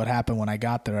immediately what happened when I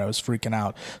got there. I was freaking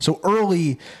out. So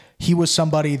early, he was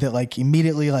somebody that like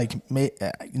immediately like made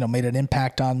an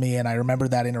impact on me. And I remember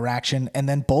that interaction. And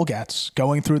then Bulgats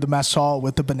going through the mess hall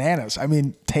with the bananas. I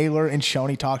mean, Taylor and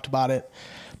Shoney talked about it,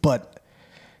 but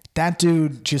that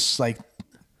dude just like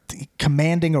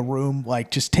commanding a room,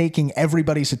 like just taking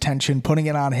everybody's attention, putting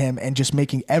it on him, and just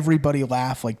making everybody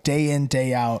laugh like day in,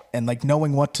 day out, and like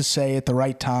knowing what to say at the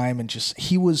right time. And just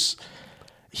he was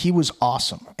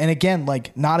awesome. And again,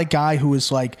 like not a guy who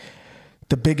was like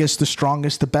the biggest, the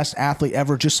strongest, the best athlete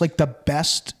ever, just like the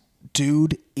best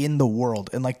dude in the world.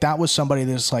 And like that was somebody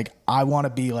that's like, I want to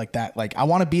be like that. Like I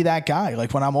want to be that guy.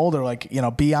 Like when I'm older, like, you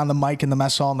know, be on the mic in the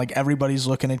mess hall and like everybody's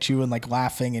looking at you and like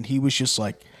laughing. And he was just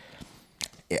like,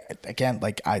 again,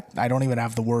 like I don't even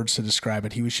have the words to describe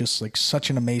it. He was just like such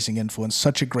an amazing influence,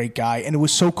 such a great guy. And it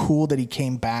was so cool that he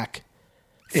came back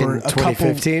for in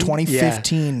 2015?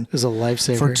 Yeah. It was a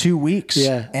lifesaver for 2 weeks.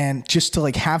 Yeah. And just to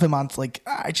like have him on, like,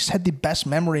 I just had the best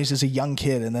memories as a young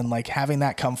kid. And then like having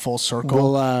that come full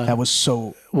circle, that was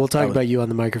so, we'll talk about you on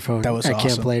the microphone that was at awesome.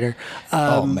 camp later.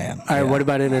 Oh man. All right. What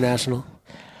about international?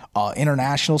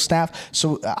 International staff.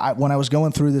 So when I was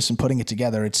going through this and putting it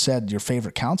together, it said your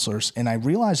favorite counselors. And I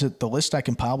realized that the list I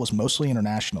compiled was mostly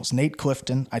internationals. Nate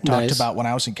Clifton, I talked about when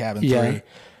I was in cabin 3.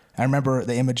 I remember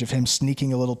the image of him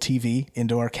sneaking a little TV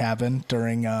into our cabin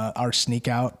during our sneak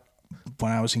out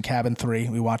when I was in cabin 3.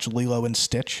 We watched Lilo and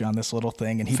Stitch on this little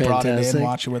thing, and he brought it in,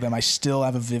 watched it with him. I still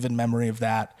have a vivid memory of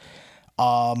that.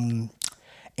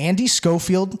 Andy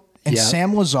Schofield and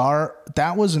Sam Lazar,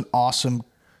 that was an awesome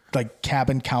like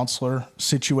cabin counselor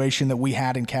situation that we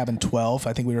had in cabin 12.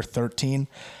 I think we were 13.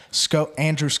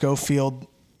 Andrew Schofield,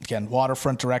 again,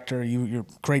 waterfront director. You're a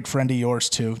great friend of yours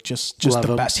too. Just Love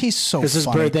the him. best. He's so It's his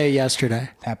funny. birthday yesterday.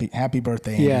 Happy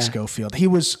birthday, Andy Schofield. He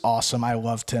was awesome. I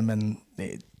loved him, and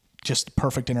just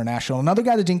perfect international. Another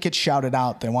guy that didn't get shouted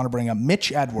out that I want to bring up,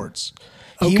 Mitch Edwards.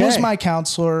 He was my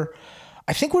counselor.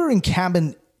 I think we were in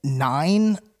cabin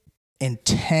 9 and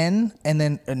 10, and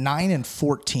then 9 and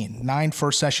 14. 9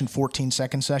 first session, 14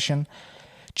 second session.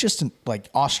 Just like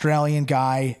Australian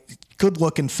guy, good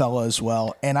looking fella as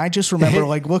well. And I just remember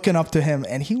like looking up to him,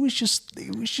 and he was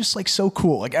just like so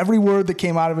cool. Like every word that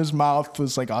came out of his mouth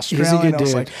was like Australian. I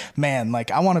was like, man, like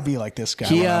I want to be like this guy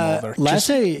when I'm older.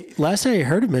 Last I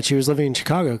heard of Mitch, he was living in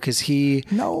Chicago because he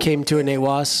came to a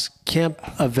NAWAS camp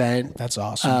event. That's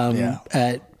awesome.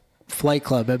 At Flight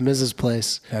Club at Mrs.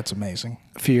 Place. That's amazing.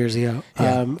 A few years ago.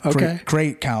 Yeah. Okay.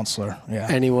 Great counselor. Yeah.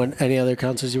 Any other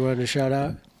counselors you wanted to shout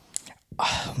out?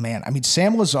 Oh, man, I mean,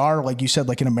 Sam Lazar, like you said,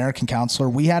 like an American counselor.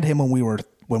 We had him when we were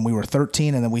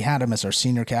 13, and then we had him as our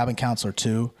senior cabin counselor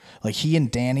too. Like he and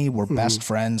Danny were best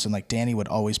friends, and like Danny would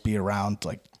always be around.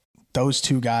 Like those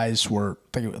two guys were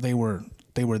they were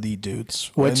the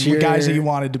dudes. Guys that you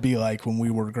wanted to be like when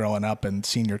we were growing up and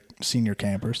senior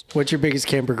campers. What's your biggest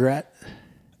camp regret?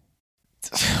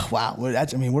 Wow,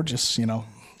 we're just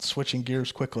switching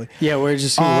gears quickly. Yeah, we're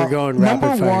going rapid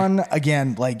number fire. one,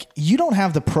 again, like you don't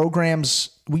have the programs.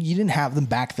 You didn't have them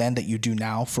back then that you do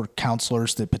now for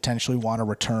counselors that potentially want to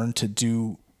return to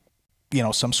do,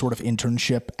 some sort of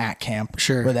internship at camp.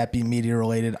 Sure. Whether that be media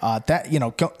related.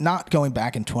 Not going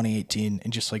back in 2018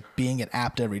 and just like being at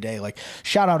Apt every day. Like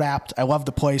shout out Apt. I love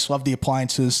the place. Love the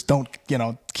appliances. Don't,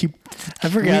 keep. I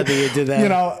forgot that you did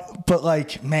that. But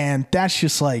like, man, that's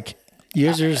just like.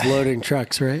 Yours are just loading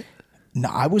trucks, right? No,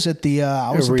 I was at the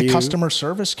customer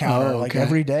service counter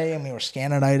every day, and we were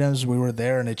scanning items. We were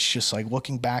there, and it's just like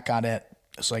looking back on it,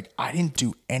 it's like I didn't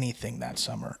do anything that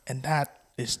summer, and that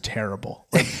is terrible.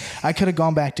 Like I could have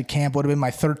gone back to camp. Would have been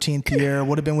my 13th year.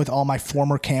 Would have been with all my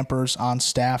former campers on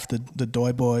staff, the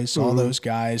Doy Boys, all those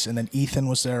guys, and then Ethan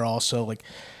was there also. Like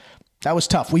that was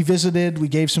tough. We visited. We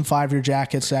gave some 5-year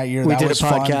jackets that year. We did a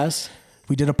podcast.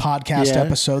 We did a podcast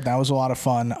episode. That was a lot of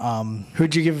fun.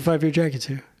 Who'd you give a 5-year jacket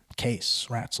to? Case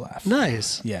Ratzlaff.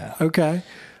 Nice. Yeah. Okay.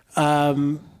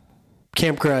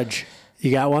 Camp Grudge.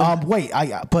 You got one?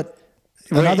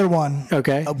 Another one.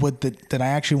 Okay. That I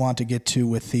actually want to get to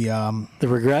with the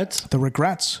regrets. The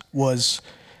regrets was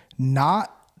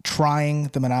not trying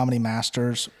the Menominee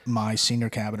Masters my senior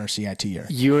cabin or CIT year.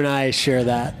 You and I share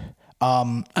that.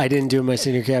 I didn't do my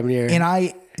senior cabin year,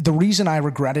 and the reason I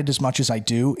regret it as much as I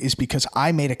do is because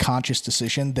I made a conscious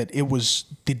decision that it was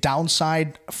the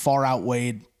downside far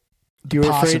outweighed. You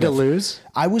were afraid to lose?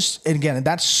 I was, and again, and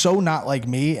that's so not like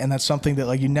me, and that's something that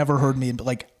like you never heard me, but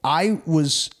like I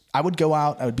would go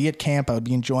out, I would be at camp, I would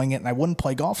be enjoying it, and I wouldn't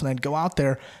play golf, and I'd go out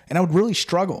there and I would really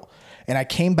struggle. And I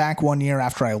came back one year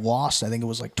after I lost. I think it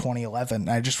was like 2011. And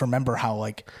I just remember how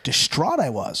like distraught I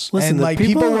was. Listen, and like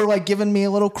people were like giving me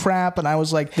a little crap, and I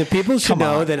was like, the people should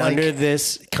know that like, under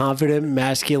this confident,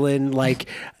 masculine like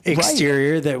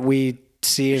exterior that we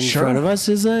see in front of us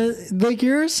is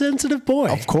you're a sensitive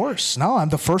boy. Of course. No, I'm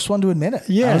the first one to admit it.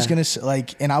 Yeah. I was going to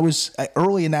like, and I was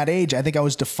early in that age. I think I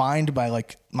was defined by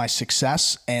like my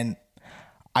success, and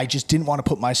I just didn't want to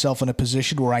put myself in a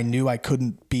position where I knew I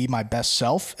couldn't be my best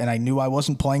self, and I knew I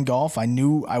wasn't playing golf. I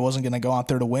knew I wasn't going to go out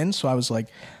there to win. So I was like,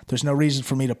 there's no reason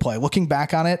for me to play. Looking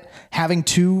back on it, having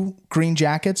 2 green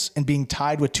jackets and being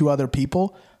tied with 2 other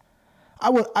people,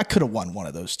 I could have won one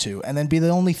of those 2 and then be the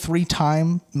only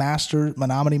 3-time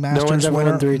Menominee Masters winner. No one's ever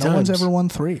won 3 times. No one's ever won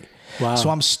 3. Wow.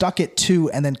 So I'm stuck at 2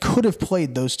 and then could have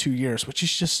played those 2 years, which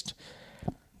is just,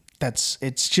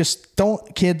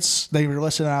 don't, kids that you're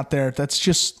listening out there, that's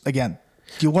just, again,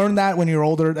 you learn that when you're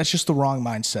older. That's just the wrong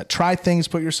mindset. Try things,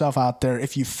 put yourself out there.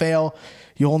 If you fail,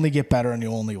 you'll only get better and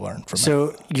you'll only learn from it.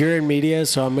 So you're in media,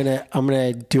 so I'm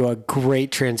gonna do a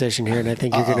great transition here, and I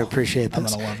think you're gonna appreciate this.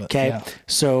 I'm gonna love it. Okay, yeah.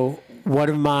 So one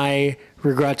of my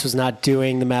regrets was not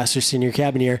doing the Masters Senior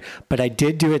Cabin year, but I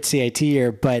did do it CIT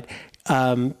year. But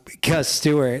Gus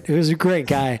Stewart, who was a great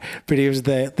guy, but he was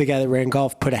the guy that ran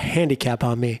golf, put a handicap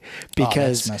on me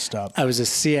because that's messed up. I was a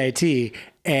CIT,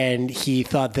 and he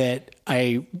thought that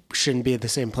I shouldn't be at the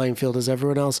same playing field as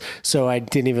everyone else. So I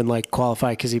didn't even like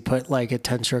qualify because he put like a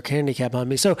 10-stroke handicap on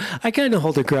me. So I kind of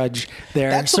hold a grudge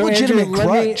there. That's so a legitimate Andrew,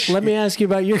 grudge. Let me ask you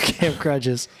about your camp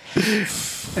grudges.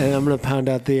 And I'm going to pound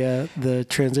out the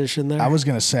transition there. I was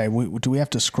going to say, do we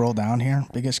have to scroll down here?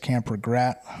 Biggest camp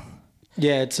regret?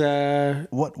 Yeah, it's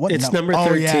what it's number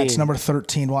 13. Oh yeah, it's number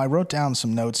 13. Well, I wrote down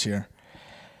some notes here.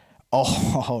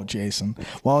 Oh, Jason.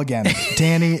 Well, again,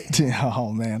 Danny.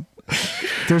 Oh man,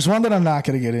 there's one that I'm not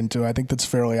going to get into. I think that's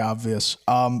fairly obvious.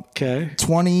 Okay.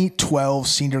 2012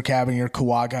 senior cabin year,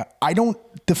 Kawaga.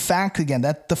 The fact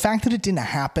that it didn't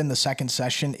happen the second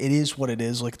session, it is what it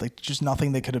is. Like just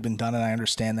nothing that could have been done, and I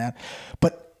understand that.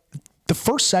 But the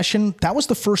first session, that was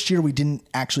the first year we didn't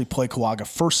actually play Kawaga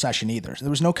first session either. There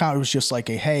was no it was just like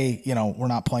hey, we're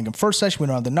not playing them first session. We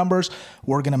don't have the numbers.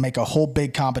 We're going to make a whole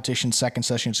big competition. Second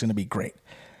session is going to be great.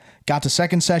 Got to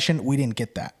second session, we didn't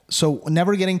get that. So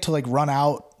never getting to like run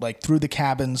out like through the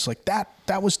cabins like that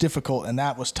was difficult, and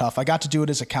that was tough. I got to do it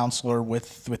as a counselor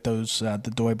with those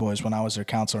the Doi boys when I was their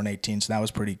counselor in 18, so that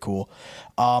was pretty cool.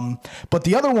 But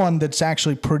the other one that's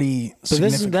actually pretty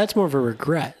significant. That's more of a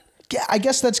regret. Yeah, I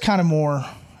guess that's kind of more.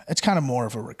 It's kind of more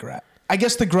of a regret. I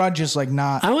guess the grudge is like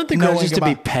not. I want the grudges to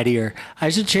be pettier. I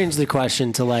should change the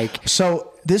question to like.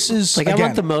 So this is like, again, I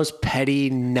want the most petty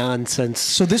nonsense.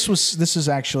 So this is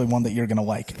actually one that you're gonna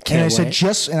like. And I said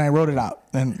and I wrote it out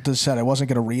and just said I wasn't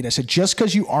gonna read. I said just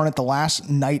because you aren't at the last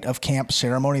night of camp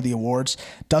ceremony, the awards,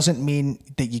 doesn't mean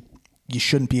that you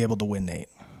shouldn't be able to win, Nate.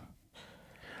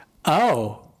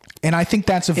 Oh. And I think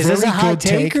that's a very good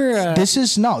take. This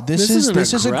is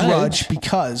a grudge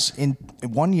because in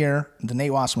 1 year, the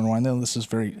Nate Wasserman one, this is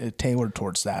very tailored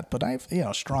towards that, but I have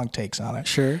strong takes on it.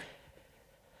 Sure.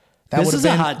 That would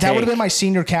have been my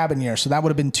senior cabin year, so that would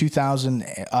have been 2000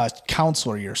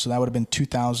 counselor year, so that would have been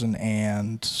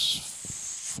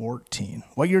 2014.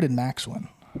 What year did Max win?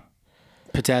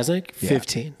 Potasnik?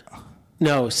 15.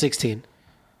 No, 16.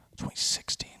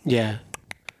 2016. Yeah.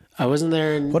 I wasn't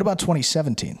there. What about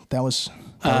 2017? That was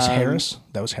Harris?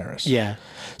 That was Harris. Yeah.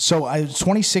 So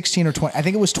 2016 or 20, I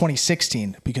think it was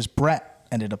 2016 because Brett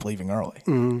ended up leaving early.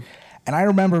 Mm-hmm. And I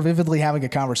remember vividly having a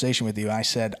conversation with you. I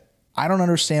said, I don't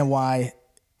understand why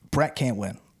Brett can't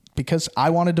win because I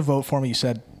wanted to vote for him. You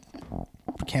said,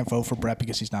 can't vote for Brett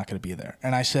because he's not going to be there.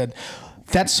 And I said,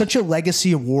 that's such a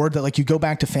legacy award that like you go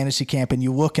back to fantasy camp and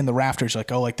you look in the rafters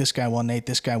like, oh, like this guy won Nate,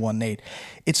 this guy won Nate.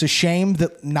 It's a shame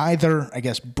that neither, I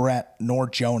guess, Brett nor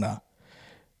Jonah,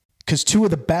 because 2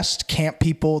 of the best camp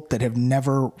people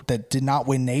that did not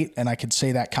win Nate, and I could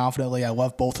say that confidently. I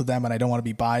love both of them and I don't want to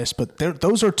be biased, but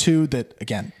those are 2 that,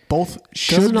 again, both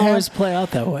doesn't always play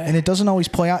out that way. And it doesn't always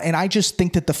play out. And I just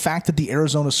think that the fact that the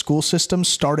Arizona school system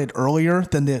started earlier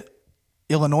than the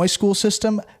Illinois school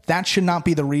system, that should not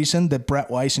be the reason that Brett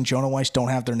Weiss and Jonah Weiss don't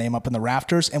have their name up in the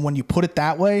rafters. And when you put it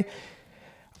that way,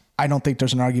 I don't think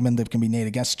there's an argument that can be made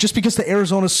against. Just because the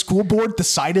Arizona school board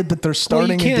decided that they're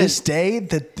starting this day,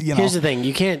 that Here's the thing: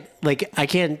 you can't I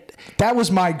can't. That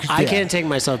was my. I can't take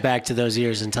myself back to those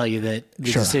years and tell you that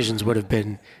the decisions would have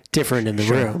been different in the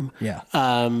room. Yeah.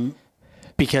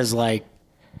 Because like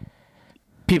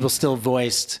people still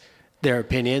voiced their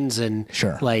opinions and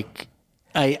like.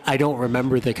 I don't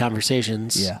remember the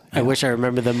conversations. Yeah. I wish I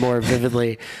remember them more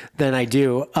vividly than I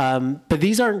do. But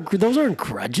those aren't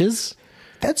grudges.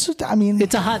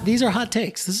 These are hot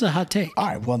takes. This is a hot take. All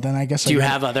right. Well, then I guess. Do you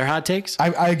have other hot takes?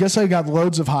 I guess I got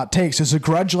loads of hot takes. Is a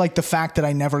grudge like the fact that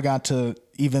I never got to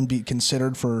even be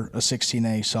considered for a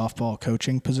 16A softball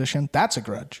coaching position? That's a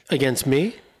grudge. Against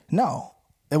me? No,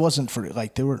 it wasn't for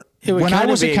like they were. When I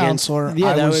was a counselor,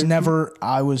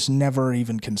 I was never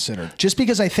even considered. Just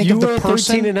because I think of the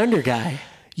person, 13 and under guy.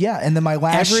 Yeah, and then my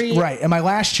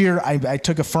last year, I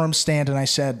took a firm stand and I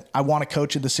said I want to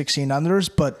coach at the 16 unders,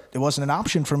 but it wasn't an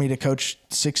option for me to coach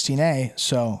 16A.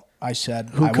 So I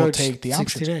said I will take the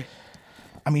option. 16A?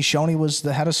 I mean, Shoney was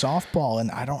the head of softball, and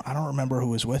I don't remember who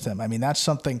was with him. I mean, that's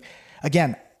something.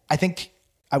 Again, I think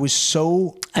I was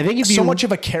so much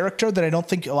of a character that I don't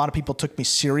think a lot of people took me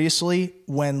seriously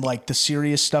when like the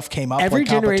serious stuff came up. Every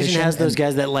generation has those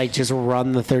guys that like just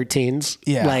run the 13s.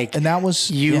 Yeah, like, and that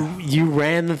was you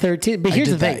ran the 13. But here's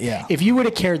the thing: if you would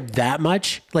have cared that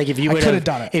much, like if you would have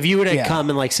done it, if you would have come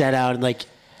and like sat out and like.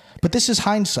 But this is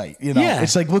hindsight, you know. Yeah.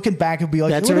 It's like looking back and be like,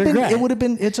 that's a regret. It would have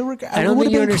been. It's a regret. I don't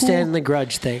think you understand the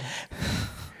grudge thing.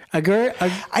 I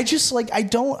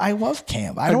love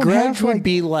camp. A grudge would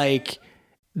be like,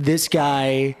 this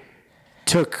guy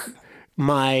took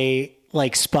my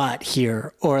like spot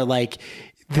here, or like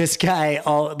this guy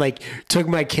took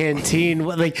my canteen,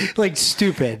 like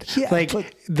stupid,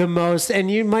 the most, and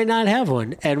you might not have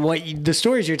one. And the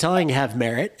stories you're telling have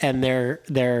merit, and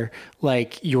they're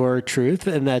like your truth,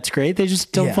 and that's great. They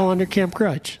just don't fall under camp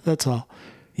grudge. That's all.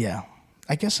 Yeah.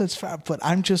 I guess that's fair, but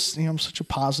I'm just, I'm such a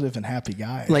positive and happy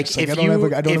guy. Like, I don't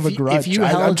have a grudge.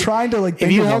 I'm trying to like.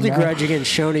 If you held a grudge against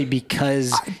Shoney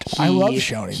because I love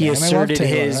Shoney, he asserted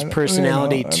his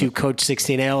personality to coach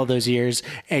 16A all those years,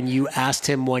 and you asked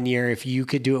him one year if you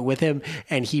could do it with him,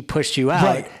 and he pushed you out.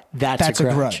 Right. That's a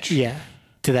grudge. Yeah.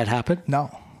 Did that happen?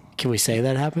 No. Can we say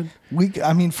that happened?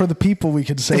 For the people, we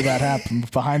could say that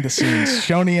happened behind the scenes.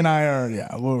 Shoney and I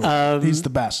are, he's the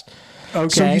best. Okay.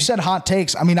 So you said hot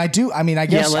takes. I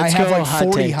guess I have like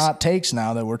 40 hot takes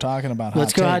now that we're talking about.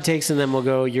 Let's go hot takes, and then we'll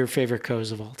go your favorite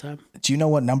co's of all time. Do you know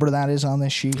what number that is on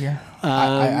this sheet here?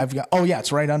 I've got. Oh yeah,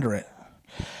 it's right under it.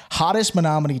 Hottest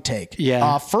Menominee take.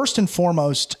 Yeah. First and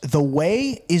foremost, the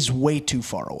way is way too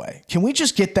far away. Can we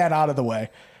just get that out of the way?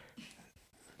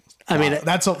 I mean,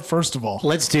 that's first of all.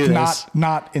 Let's do this.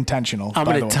 Not intentional. I'm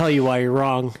going to tell you why you're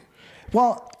wrong.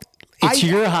 Well. It's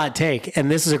your hot take, and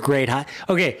this is a great hot.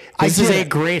 Okay, this is a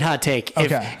great hot take.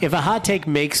 If a hot take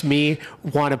makes me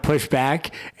want to push back,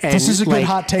 and this is a good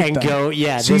hot take, and go,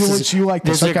 So you like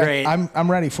this? This is great. I'm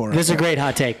ready for it. This is a great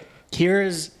hot take.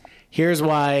 Here's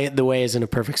why the way is in a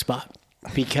perfect spot,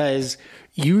 because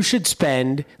you should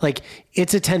spend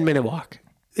it's a 10-minute walk.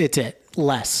 It's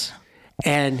less,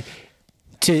 and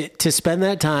to spend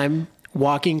that time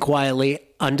walking quietly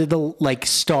under the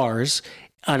stars.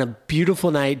 On a beautiful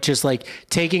night, just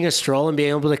taking a stroll and being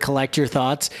able to collect your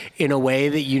thoughts in a way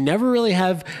that you never really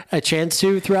have a chance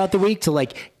to throughout the week to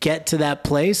get to that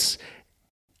place,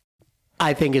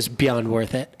 I think is beyond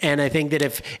worth it. And I think that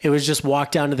if it was just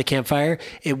walk down to the campfire,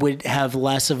 it would have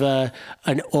less of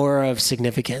an aura of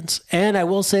significance. And I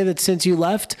will say that since you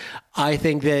left, I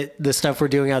think that the stuff we're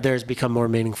doing out there has become more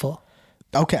meaningful.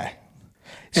 Okay.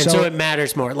 And so it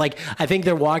matters more. I think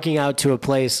they're walking out to a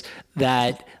place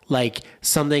that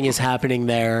something is happening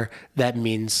there that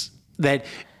means that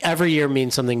every year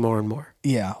means something more and more.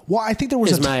 Yeah. Well, I think there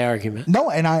was my argument. No,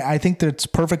 and I think that it's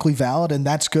perfectly valid, and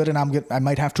that's good. And I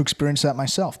might have to experience that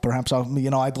myself. Perhaps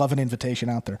I'd love an invitation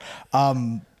out there.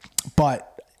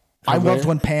 But I loved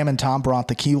when Pam and Tom brought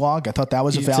the key log. I thought that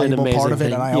was a valuable part of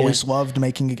it, and I always loved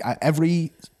making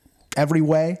every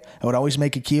way. I would always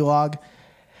make a key log.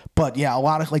 But yeah, a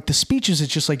lot of the speeches,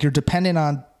 it's just you're dependent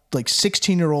on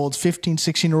 16-year-olds, 15,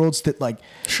 16-year-olds that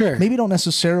sure, maybe don't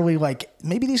necessarily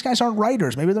maybe these guys aren't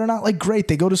writers. Maybe they're not great.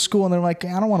 They go to school and they're I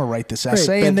don't want to write this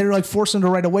essay. And they're forcing them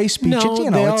to write a way speech. No,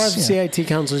 they all have CIT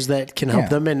counselors that can help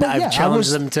them. And I've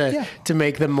challenged them to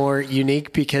make them more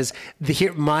unique because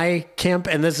my camp,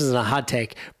 and this isn't a hot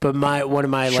take, but one of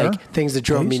my things that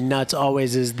drove me nuts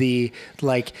always is the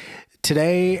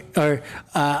today, or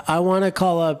I want to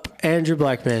call up Andrew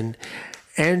Blackman.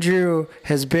 Andrew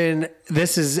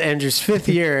this is Andrew's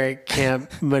 5th year at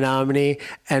Camp Menominee,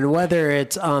 and whether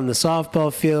it's on the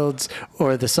softball fields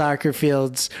or the soccer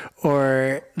fields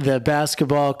or the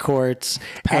basketball courts,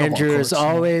 Andrew has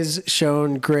always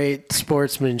shown great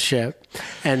sportsmanship.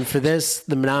 And for this,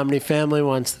 the Menominee family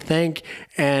wants to thank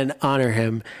and honor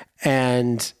him.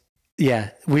 And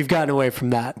yeah, we've gotten away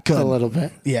from that a little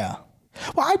bit. Yeah.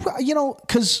 Well,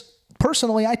 because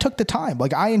personally, I took the time.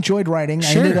 I enjoyed writing.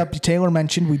 Sure. I ended up, Taylor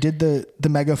mentioned, we did the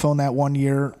megaphone that one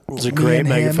year. It was a great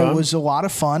megaphone. It was a lot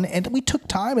of fun. And we took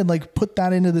time and put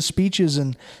that into the speeches.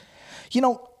 And,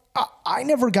 I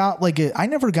never got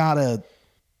an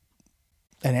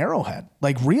arrowhead.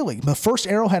 Like really, the first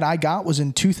arrowhead I got was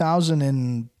in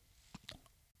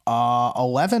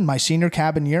 2011, my senior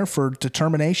cabin year for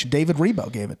determination. David Rebo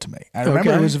gave it to me. I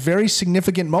remember it was a very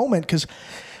significant moment because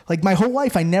like my whole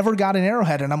life, I never got an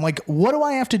arrowhead. And I'm like, what do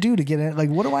I have to do to get it? Like,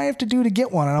 what do I have to do to get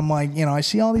one? And I'm like, I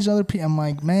see all these other people. I'm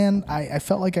like, man, I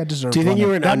felt like I deserved one. Do you think you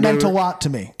were that meant a lot to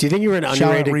me. Do you think you were an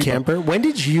underrated camper? When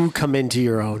did you come into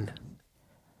your own?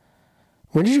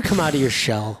 When did you come out of your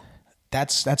shell?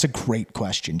 That's a great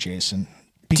question, Jason.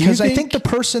 Because I think the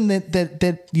person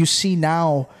that you see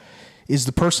now is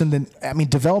the person that,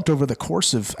 developed over the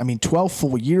course of, 12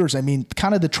 full years.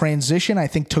 Kind of the transition I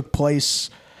think took place.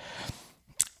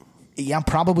 Yeah,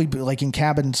 probably like in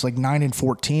cabins like 9 and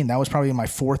 14. That was probably my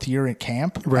 4th year at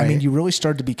camp. Right. You really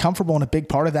started to be comfortable. And a big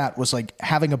part of that was like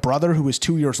having a brother who was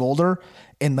 2 years older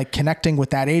and like connecting with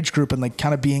that age group and like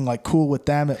kind of being like cool with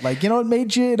them. It like, it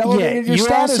elevated your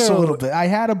status a little bit. I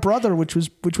had a brother, which was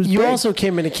you big. Also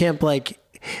came into camp like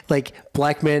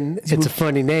Blackman, it's a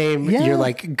funny name. Yeah. You're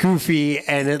like goofy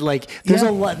and it like, there's a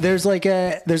lot, there's a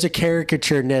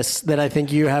caricatureness that I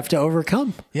think you have to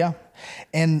overcome. Yeah.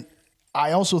 And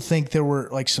I also think there were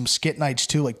like some skit nights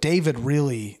too. Like David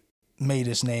really made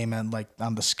his name and like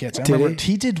on the skits. I remember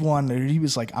he did one where he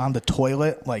was like on the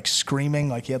toilet, like screaming,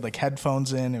 like he had like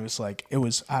headphones in. It was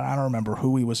I don't remember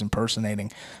who he was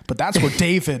impersonating, but that's where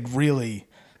David really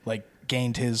like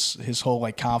gained his whole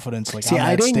like confidence. Like, see,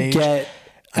 on that stage.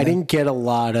 I didn't get a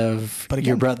lot of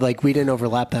your brother. Like we didn't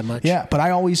overlap that much. Yeah, but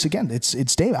I always,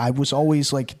 it's David. I was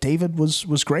always like, David was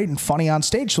great and funny on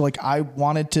stage. So like I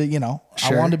wanted to,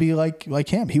 I wanted to be like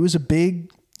him. He was a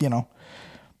big,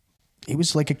 he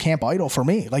was like a camp idol for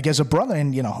me, like as a brother.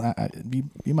 And,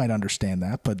 you might understand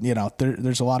that, but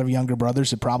there's a lot of younger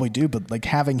brothers that probably do, but like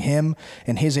having him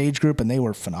and his age group, and they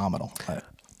were phenomenal.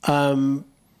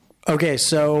 Okay,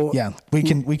 so yeah, we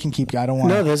can keep. I don't want.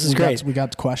 No, this is great. We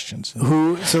got questions.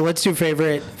 So let's do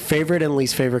favorite and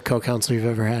least favorite co-counselor you've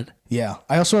ever had. Yeah,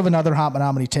 I also have another Hot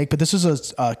Menominee take, but this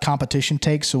is a competition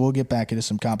take, so we'll get back into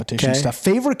some competition stuff.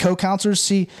 Favorite co-counselors.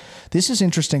 See, this is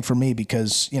interesting for me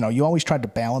because you always tried to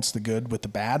balance the good with the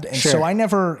bad, and so I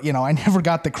never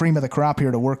got the cream of the crop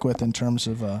here to work with in terms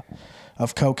of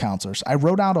co-counselors. I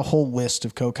wrote out a whole list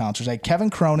of co-counselors. I had Kevin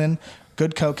Cronin.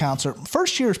 Good co-counselor.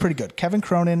 First year is pretty good. Kevin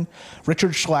Cronin,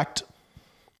 Richard Schlecht.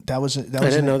 I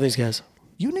didn't know these guys.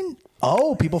 You didn't?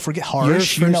 Oh, people forget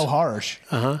Harsh. You know Harsh.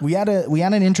 Uh-huh. We had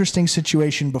an interesting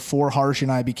situation before Harsh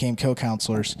and I became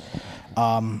co-counselors.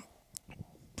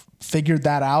 Figured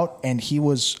that out, and he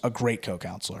was a great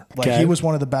co-counselor. Like he was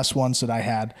one of the best ones that I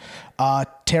had.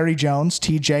 Terry Jones,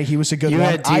 TJ, he was a good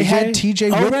one. I had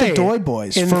TJ with the Doy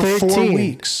Boys for 4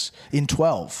 weeks in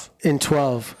 12.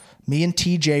 Me and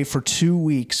TJ for 2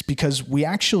 weeks because we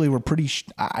actually were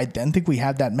I didn't think we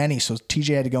had that many. So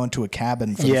TJ had to go into a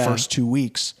cabin for the first 2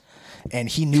 weeks, and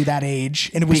he knew that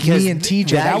age, and it was because me and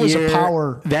TJ. That was a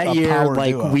power. That year,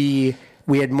 like duo. we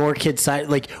had more kids.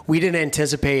 Like we didn't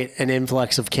anticipate an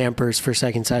influx of campers for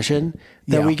second session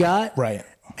that we got. Right.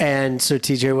 And so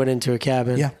TJ went into a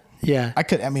cabin. Yeah. Yeah.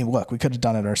 Look, we could have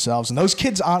done it ourselves. And those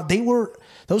kids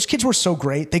were so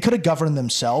great. They could have governed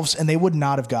themselves and they would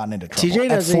not have gotten into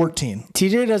trouble at 14.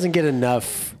 TJ doesn't get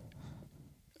enough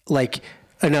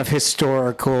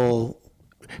historical.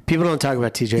 People don't talk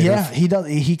about TJ. Yeah, he does.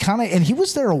 He kind of, and he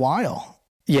was there a while.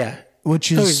 Yeah.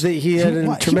 Which is, he had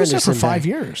a tremendous he was there for impact. 5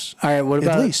 years. All right. What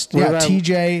about, at least? Yeah.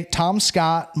 TJ, Tom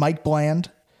Scott, Mike Bland.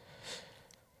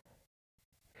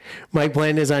 Mike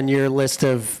Bland is on your list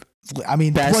of,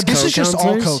 this is just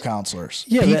all co-counselors.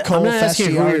 Yeah, Pete Cole, I'm not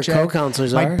asking who your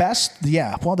co-counselors are. My best,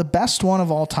 the best one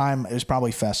of all time is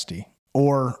probably Festy.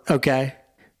 You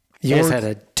guys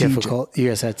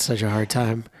had such a hard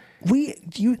time.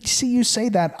 You say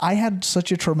that. I had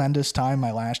such a tremendous time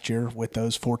my last year with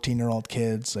those 14-year-old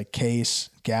kids like Case,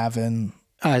 Gavin,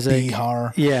 Isaac,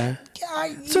 Bihar. Yeah.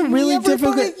 It's a really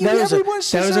difficult. That was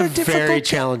a very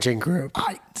challenging group.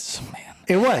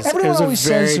 It was. Everyone always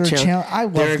says they're challenging. I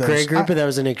love they're a great group, but that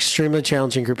was an extremely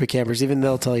challenging group of campers. Even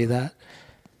they'll tell you that.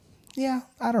 Yeah,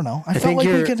 I don't know. I think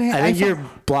you're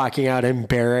blocking out and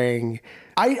burying.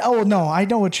 I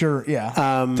know what you're.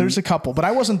 Yeah. There's a couple, but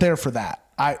I wasn't there for that.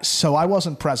 So I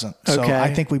wasn't present. So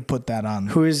I think we put that on.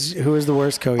 Who is the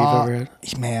worst co you've ever had?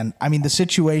 Man, the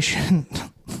situation.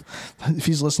 If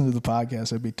he's listening to the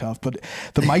podcast, that'd be tough. But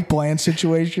the Mike Bland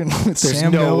situation with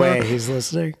Sam Miller. There's no way he's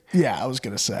listening. Yeah, I was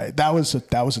gonna say that was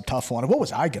a tough one. What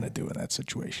was I gonna do in that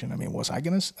situation? I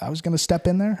was gonna step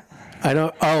in there? I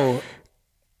don't. Oh,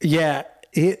 yeah.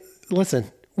 Listen,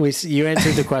 You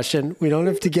answered the question. We don't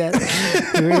have to get.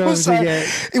 It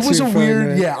was a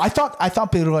weird. Yeah, I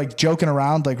thought they were like joking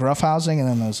around, like roughhousing, and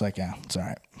then I was like, yeah, it's all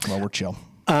right. Well, we're chill.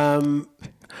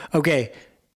 Okay,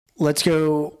 let's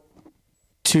go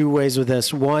 2 ways with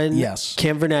this. One, yes,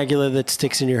 camp vernacular that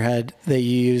sticks in your head that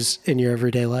you use in your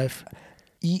everyday life.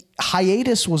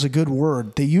 Hiatus was a good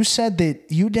word. That you said that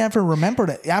you never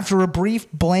remembered it. After a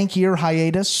brief blank year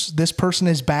hiatus, this person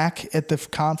is back at the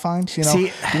confines. You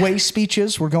know, way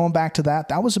speeches. We're going back to that.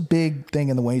 That was a big thing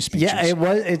in the way speeches. Yeah, it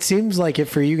was. It seems like it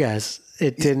for you guys.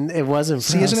 It didn't. It wasn't.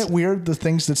 For us. Isn't it weird the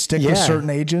things that stick with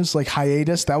certain ages, like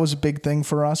hiatus? That was a big thing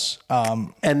for us.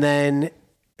 And then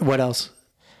what else?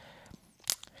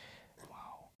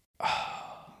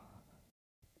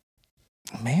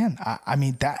 Man, I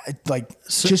mean that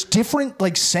just different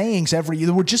like sayings every year.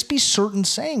 There would just be certain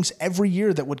sayings every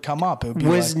year that would come up. It would be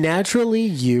was like, naturally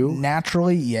you?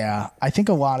 Naturally, yeah. I think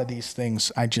a lot of these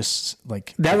things I just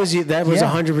like. That was you. That was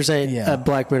 100% a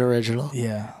Blackman original.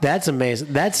 Yeah, that's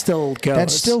amazing. That still goes. That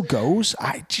still goes.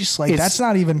 I just like that's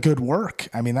not even good work.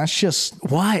 I mean, that's just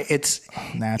why it's.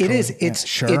 Naturally. It is. It's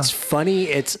sure. It's funny.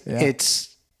 It's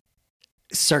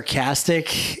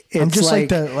sarcastic. It's I'm just like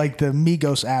the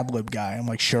Migos ad-lib guy. I'm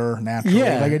like, sure, naturally.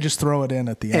 Yeah. Like I just throw it in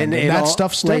at the end. And that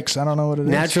stuff sticks. Like, I don't know what it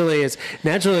is.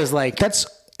 Naturally is like that's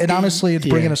it. Honestly, it's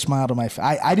bringing a smile to my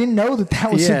face. I didn't know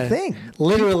that was a thing.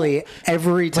 Literally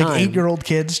every time, like 8-year-old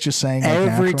kids just saying like,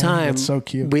 every time. It's so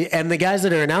cute. And the guys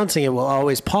that are announcing it will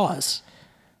always pause.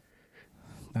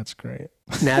 That's great.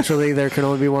 Naturally, there can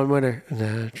only be one winner.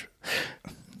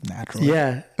 Naturally.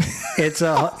 Yeah.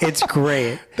 It's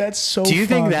great. That's so Do you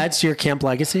fun. think that's your camp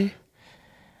legacy?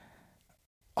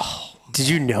 Oh. Did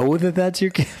you know that that's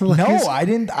your camp legacy? No, I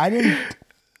didn't. I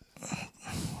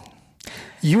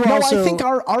think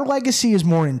our legacy is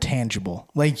more intangible.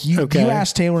 Like you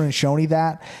asked Taylor and Shoney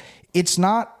that. It's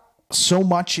not so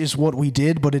much as what we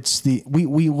did, but it's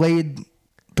we laid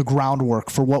the groundwork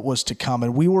for what was to come.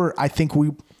 And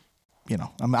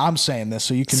I'm saying this,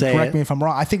 so you can correct me if I'm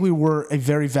wrong. I think we were a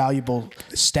very valuable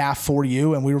staff for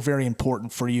you, and we were very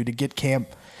important for you to get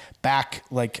camp back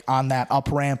like on that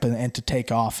up ramp and to take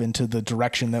off into the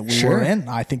direction that we were in.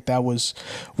 I think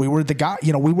we were the guy,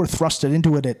 we were thrusted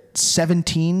into it at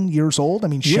 17 years old. I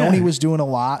mean, Shoney was doing a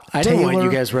lot. I didn't want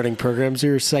you guys running programs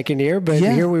your second year, but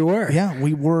here we were. Yeah,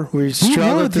 we were. We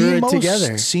struggled through it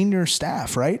together. Senior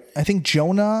staff, right? I think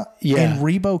Jonah and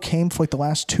Rebo came for like the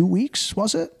last 2 weeks,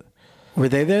 was it? Were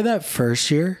they there that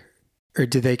first year, or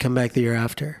did they come back the year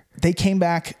after? They came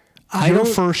back your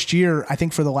first year, I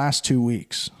think, for the last 2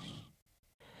 weeks.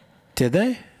 Did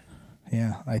they?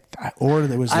 Yeah, or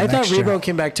there was. I thought Rebo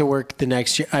came back to work the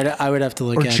next year. I would have to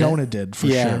look at it. Or Jonah did for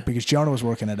sure, because Jonah was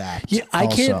working at Apt. Yeah, I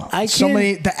can't. So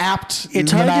many the Apt.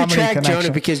 It's hard to track Jonah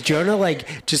because Jonah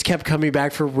just kept coming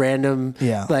back for random.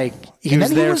 Yeah, he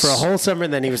was there for a whole summer,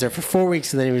 and then he was there for 4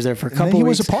 weeks, and then he was there for a couple. He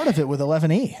was a part of it with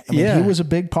 11E. I mean, he was a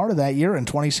big part of that year in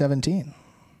 2017.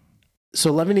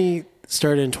 So 11E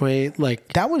started in 20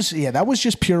 that was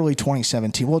just purely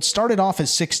 2017. Well, it started off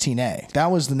as 16A. That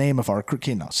was the name of our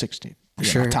 16.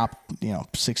 Top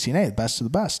 16A, the best of the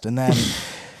best. And then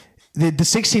the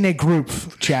 16A group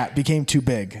chat became too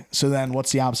big. So then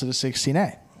what's the opposite of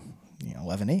 16A?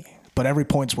 11E. But every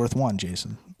point's worth one,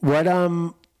 Jason.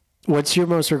 What's your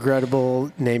most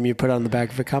regrettable name you put on the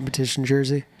back of a competition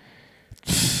jersey?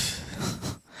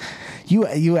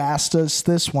 You asked us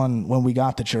this one when we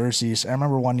got the jerseys. I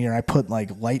remember one year I put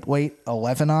lightweight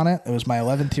 11 on it. It was my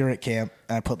 11th year at camp,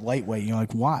 and I put lightweight. You're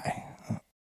like, why?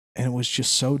 And it was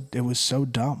just so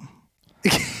dumb.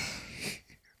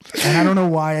 And I don't know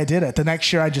why I did it. The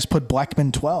next year I just put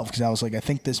Blackman 12 because I was like, I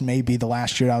think this may be the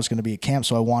last year I was going to be at camp.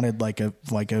 So I wanted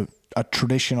a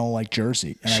traditional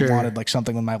jersey. And I wanted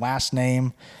something with my last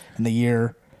name and the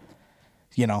year,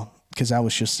 because it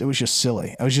was just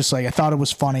silly. I was just I thought it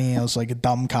was funny. I was like a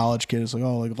dumb college kid. It was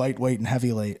lightweight and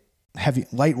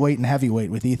lightweight and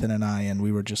heavyweight with Ethan and I. And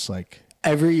we were just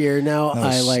every year now,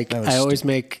 I always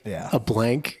make a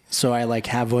blank, so I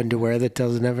have one to wear that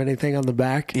doesn't have anything on the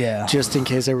back. Yeah, just in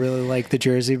case I really like the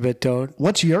jersey but don't.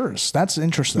 What's yours? That's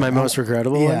interesting. My most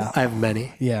regrettable one. I have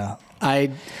many. Yeah,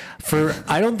 I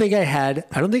don't think I had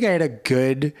a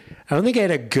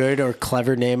good or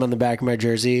clever name on the back of my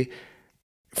jersey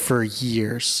for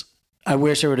years. I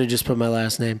wish I would have just put my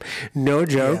last name. No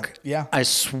joke. Yeah. I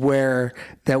swear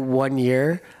that one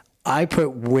year I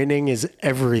put "winning is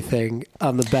everything"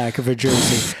 on the back of a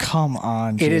jersey. Come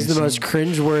on, Jason. It is the most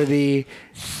cringeworthy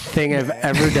thing I've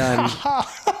ever done.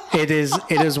 It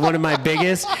is one of my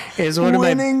biggest.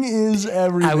 Winning is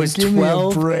everything. I was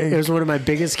 12. It was one of my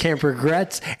biggest camp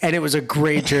regrets, and it was a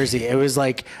great jersey. It was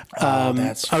like I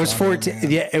was 14.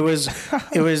 Man. Yeah, it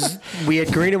was. We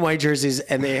had green and white jerseys,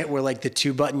 and they were like the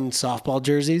 2-button softball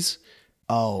jerseys.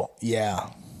 Oh yeah,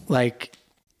 like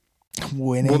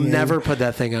winning. We'll never put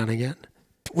that thing on again.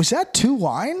 Was that 2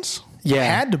 lines? Yeah, it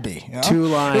had to be 2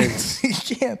 lines.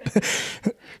 You can't.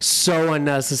 So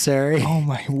unnecessary. Oh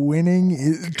my! Winning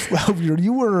is 12.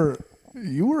 You were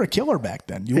a killer back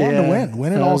then. You wanted to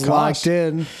win at all costs. Locked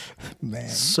in. Man,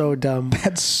 so dumb.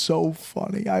 That's so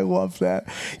funny. I love that.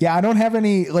 Yeah, I don't have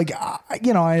any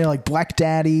I like Black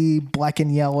Daddy, Black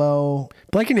and Yellow.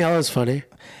 Black and Yellow is funny.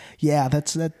 Yeah,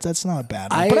 that's not a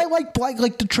bad one. But I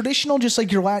like the traditional, just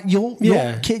like you'll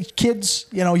kids,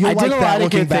 you'll like that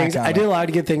looking back on it. I did a lot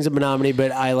of good things at Menominee,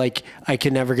 but I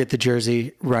can never get the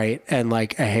jersey right, and I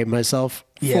hate myself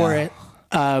for it.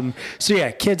 So yeah,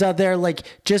 kids out there,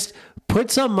 just put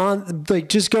something on,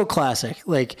 just go classic.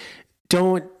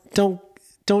 Don't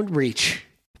reach.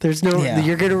 There's no,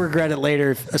 you're going to regret it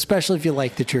later, especially if you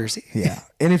like the jersey. Yeah.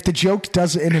 And if the joke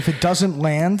if it doesn't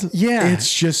land,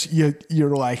 it's just,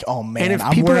 you're like, oh man,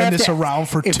 I'm wearing this around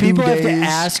for 2 days. If people have to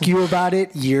ask you about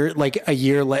it a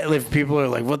year later, if people are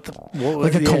like, what a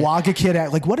Kawaga kid,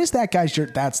 what is that guy's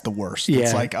shirt? That's the worst. Yeah.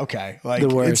 It's like, okay, the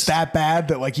worst. It's that bad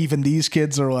that even these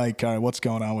kids are like, all right, what's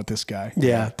going on with this guy?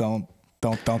 Yeah. Don't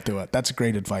do it. That's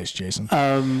great advice, Jason.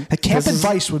 Camp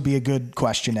advice would be a good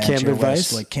question. Camp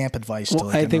advice, camp advice. Well,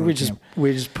 I think we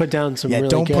just put down some really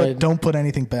don't put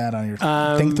anything bad on your.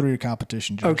 Think through your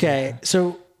competition, Jason. Okay,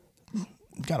 so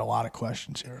we've got a lot of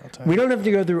questions here. I'll tell you. We don't have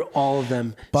to go through all of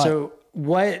them. But so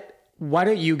why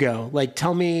don't you go?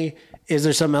 Tell me, is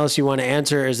there something else you want to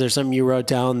answer? Is there something you wrote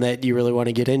down that you really want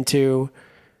to get into?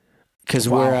 Because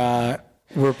we're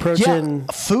approaching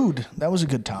food. That was a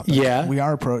good topic. Yeah. We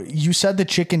are you said the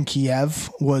Chicken Kiev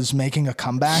was making a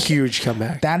comeback. Huge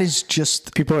comeback. That is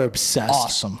just people are obsessed.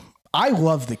 Awesome. I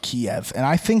love the Kiev, and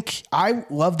I think I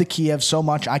love the Kiev so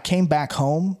much. I came back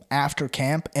home after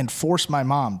camp and forced my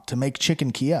mom to make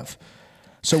Chicken Kiev.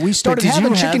 So we started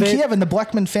having Chicken Kiev in the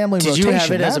Bleckman family rotation. Did you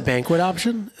have it as a banquet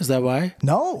option? Is that why?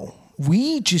 No.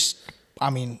 We just, I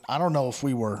don't know if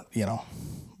we were,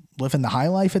 living the high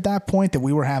life at that point, that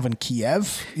we were having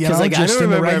Kiev, just I don't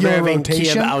remember having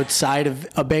rotation. Kiev outside of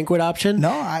a banquet option. No,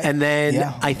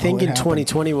 I think in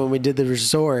 2020 when we did the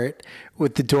resort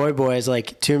with the Doy Boys,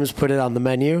 Toombs put it on the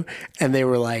menu, and they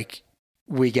were like,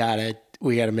 "We gotta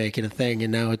make it a thing."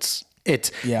 And now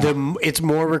it's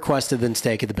more requested than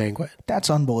steak at the banquet. That's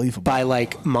unbelievable by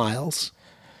miles.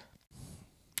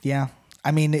 Yeah,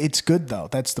 it's good though.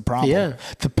 That's the problem. Yeah,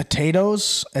 the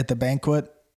potatoes at the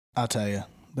banquet, I'll tell you.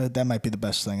 That might be the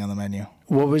best thing on the menu.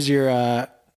 What was your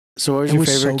your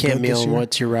favorite camp meal, and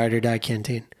what's your ride or die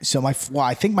canteen? So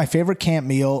I think my favorite camp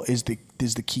meal is the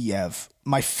Kiev.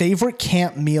 My favorite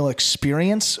camp meal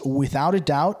experience, without a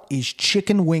doubt, is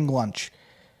chicken wing lunch.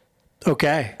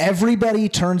 Okay. Everybody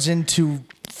turns into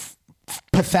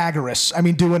Pythagoras.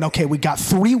 We got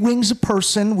 3 wings a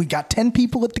person. We got 10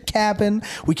 people at the cabin.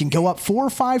 We can go up 4 or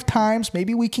 5 times.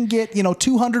 Maybe we can get,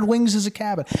 200 wings as a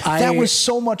cabin. That was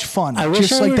so much fun.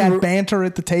 That banter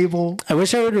at the table. I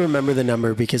wish I would remember the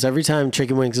number, because every time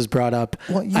chicken wings is brought up,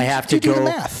 I have to go.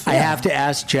 I have to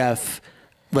ask Jeff,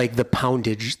 the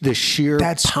poundage, the sheer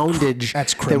poundage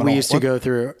that we used to go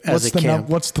through as a camp.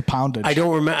 What's the poundage? I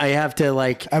don't remember. I have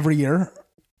to every year.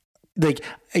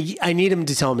 I need him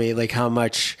to tell me how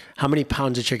many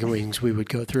pounds of chicken wings we would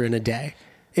go through in a day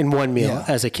in one meal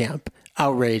as a camp.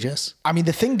 Outrageous.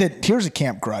 Here's a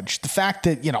camp grudge. The fact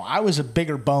that, I was a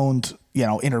bigger boned,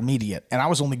 intermediate, and I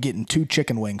was only getting 2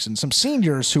 chicken wings, and some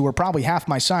seniors who were probably half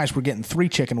my size were getting 3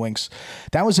 chicken wings.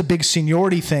 That was a big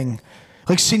seniority thing.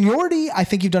 Seniority, I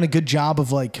think you've done a good job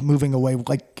of moving away.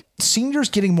 Seniors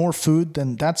getting more food,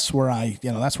 then that's where I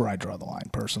draw the line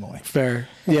personally. Fair.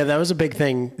 Yeah, that was a big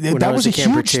thing. That was a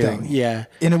huge thing. Yeah.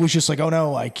 And it was just oh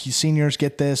no, seniors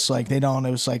get this, they don't.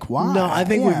 It was why? No, I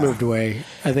think we moved away.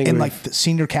 I think the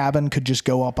senior cabin could just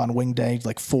go up on wing day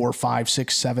 4, 5,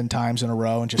 6, 7 times in a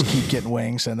row and just keep getting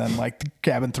wings, and then the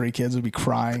cabin 3 kids would be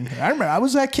crying. I remember I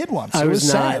was that kid once. I was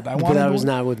sad. But that was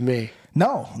not with me.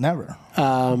 No, never.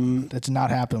 That did not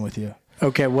happen with you.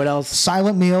 Okay, what else?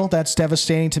 Silent meal. That's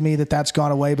devastating to me that's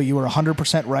gone away, but you were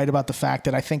 100% right about the fact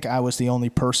that I think I was the only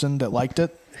person that liked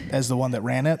it as the one that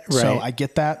ran it. Right. So I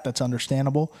get that. That's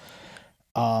understandable.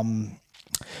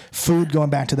 Food,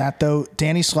 going back to that though,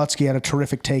 Danny Slutsky had a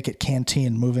terrific take at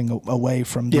Canteen, moving away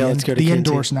from the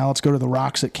indoors. Now let's go to the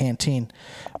rocks at Canteen.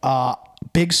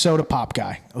 Big soda pop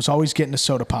guy. I was always getting a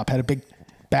soda pop. Had a big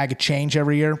bag of change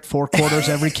every year, 4 quarters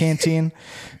every canteen.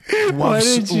 Why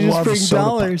didn't you just bring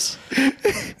dollars?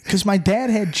 Because my dad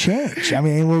had change. I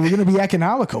mean, we're going to be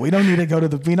economical. We don't need to go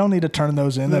to we don't need to turn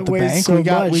those in at the bank. So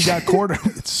we got quarter.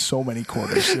 It's so many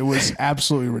quarters. It was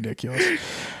absolutely ridiculous.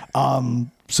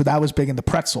 So that was big in the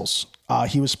pretzels.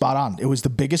 He was spot on. It was the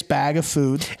biggest bag of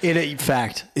food.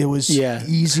 Fact. It was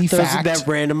easy fact. That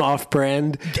random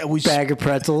off-brand bag of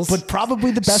pretzels. But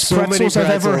probably the best pretzels I've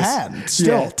ever had.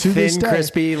 Still, to this day. Thin,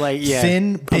 crispy,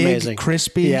 thin, big, amazing.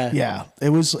 Crispy. Yeah. It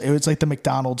was like the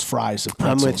McDonald's fries of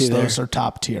pretzels. I'm with you there. Those are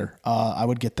top tier. I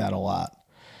would get that a lot.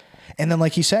 And then,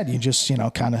 like you said, you just,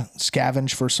 kind of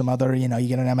scavenge for some other, you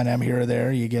get an M&M here or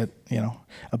there. You get,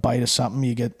 a bite of something.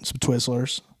 You get some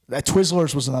Twizzlers.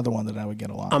 Twizzlers was another one that I would get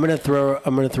a lot. I'm gonna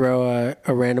throw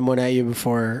a random one at you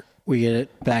before we get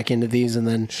it back into these, and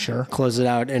then close it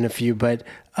out in a few. But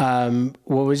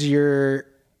what's your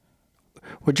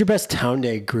best Town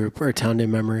Day group or Town Day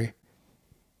memory?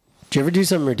 Did you ever do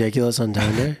something ridiculous on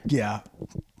Town Day? Yeah.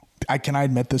 Can I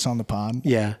admit this on the pod?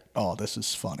 Yeah. Oh, this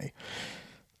is funny.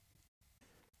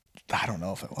 I don't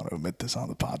know if I want to admit this on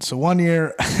the pod. So one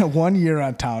year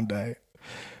on Town Day,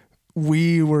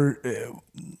 we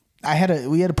had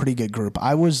a pretty good group.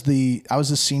 I was the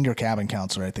senior cabin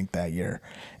counselor, I think, that year.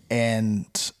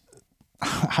 And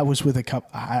I was with a couple,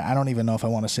 I don't even know if I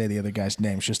want to say the other guys'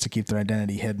 names just to keep their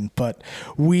identity hidden, but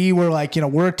we were like,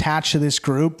 we're attached to this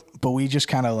group, but we just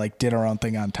kind of like did our own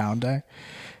thing on Town Day.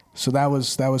 So that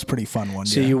was pretty fun one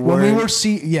year. So you weren't,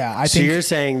 so you're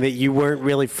saying that you weren't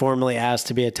really formally asked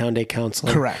to be a Town Day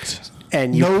counselor. Correct.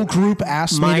 And no group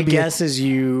asked me to be. My guess is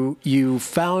you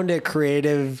found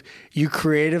you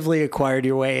creatively acquired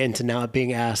your way into not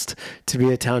being asked to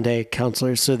be a Town Day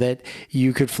counselor so that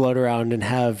you could float around and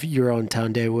have your own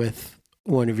Town Day with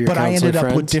one of your counselor friends. But I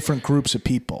ended up with different groups of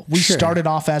people. We started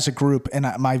off as a group, and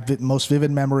my most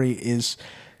vivid memory is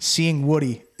seeing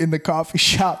Woody in the coffee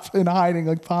shop and hiding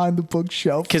like behind the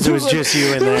bookshelf. Because it was just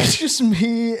you in there. It was just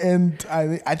me and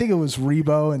I think it was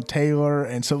Rebo and Taylor,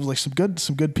 and so it was like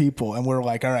some good people. And we're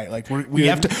like, all right, like we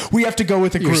have to go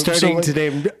with a group. You're starting to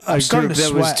name a group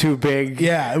that was too big.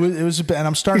 Yeah, it was and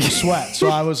I'm starting to sweat. So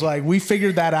I was like, we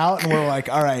figured that out, and we're like,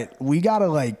 all right, we gotta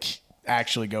like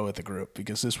actually go with the group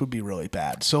because this would be really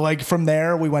bad. So like from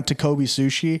there we went to Kobe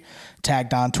Sushi,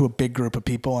 tagged on to a big group of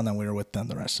people, and then we were with them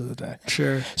the rest of the day.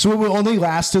 Sure. So it only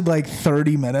lasted like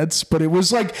 30 minutes, but it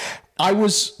was like I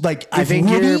think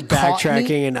you're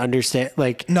backtracking and understand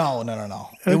like no.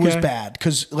 Okay. It was bad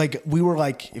because like we were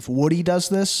like, if Woody does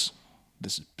this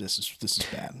is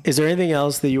bad. Is there anything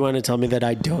else that you want to tell me that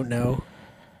I don't know?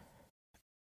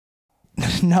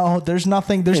 No, there's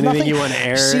nothing. There's anything nothing you want to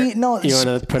air. See, no, you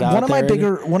want to put out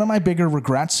one of my bigger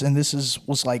regrets, and this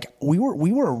was like we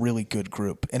were a really good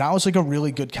group, and I was like a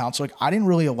really good counselor. Like I didn't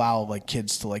really allow like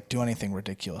kids to like do anything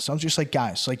ridiculous. I was just like,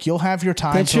 guys, like you'll have your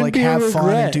time to like have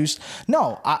fun and do.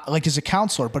 No, like as a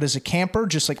counselor, but as a camper,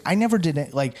 just like I never did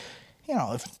it. Like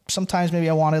if sometimes maybe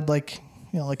I wanted like.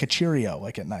 Like a Cheerio,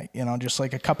 like at night, just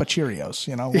like a cup of Cheerios,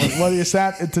 what is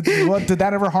that? Did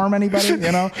that ever harm anybody?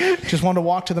 Just wanted to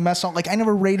walk to the mess hall. Like I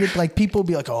never rated, like people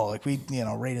be like, oh, like we,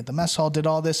 rated the mess hall, did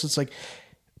all this. It's like,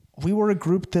 we were a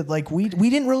group that like, we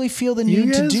didn't really feel the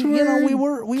need to do, we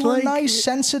were like nice,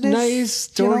 sensitive, nice,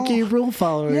 dorky rule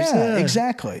followers. Yeah,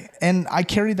 exactly. And I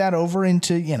carried that over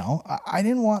into, I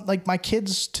didn't want like my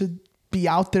kids to be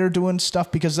out there doing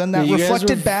stuff because then that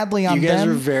reflected badly on them. You guys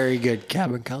were very good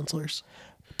cabin counselors.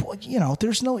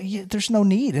 There's no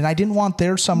need. And I didn't want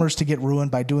their summers to get ruined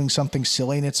by doing something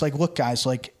silly. And it's like, look, guys,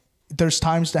 like there's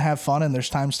times to have fun and there's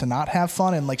times to not have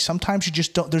fun. And like, sometimes you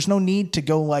just don't, there's no need to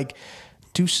go like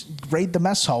raid the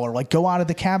mess hall or like go out of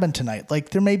the cabin tonight.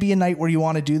 Like there may be a night where you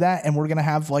want to do that and we're going to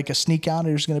have like a sneak out.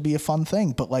 There's going to be a fun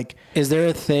thing, but like, is there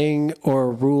a thing or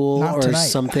a rule or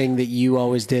something that you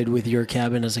always did with your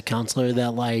cabin as a counselor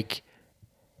that like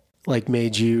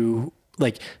made you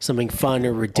like something fun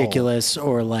or ridiculous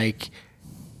or like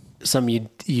something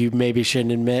you maybe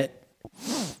shouldn't admit?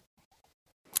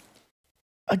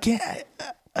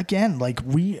 Again, like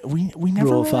we never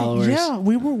rule followers. Yeah,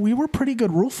 we were pretty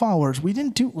good rule followers. We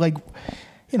didn't do like,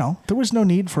 there was no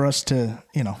need for us to,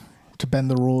 to bend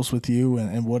the rules with you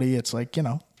and Woody. It's like,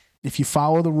 if you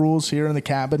follow the rules here in the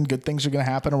cabin, good things are going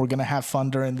to happen and we're going to have fun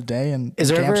during the day and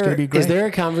the camp's going to be great. Is there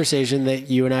a conversation that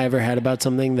you and I ever had about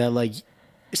something that like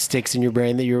sticks in your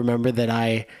brain that you remember that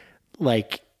I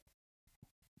like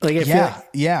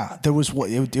yeah there was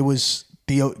it was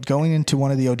going into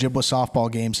one of the Ojibwa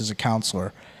softball games as a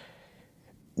counselor.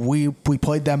 We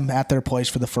played them at their place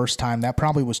for the first time. That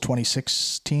probably was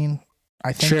 2016,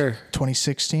 I think. Sure.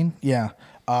 2016. Yeah.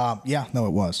 No,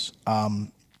 it was.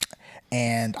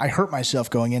 and I hurt myself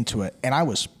going into it, and I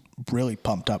was really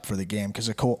pumped up for the game because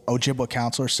a Ojibwa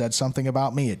counselor said something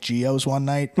about me at Geo's one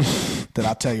night that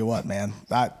I'll tell you what, man,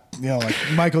 like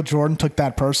Michael Jordan took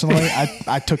that personally.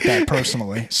 I took that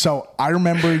personally. So I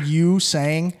remember you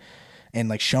saying, and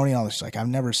like Shoney, all this, like, I've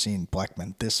never seen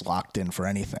Bleckman this locked in for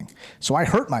anything. So I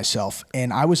hurt myself,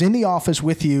 and I was in the office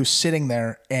with you sitting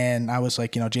there, and I was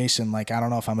like, Jason, like, I don't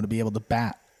know if I'm going to be able to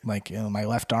bat. Like, my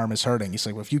left arm is hurting. He's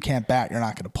like, well, if you can't bat, you're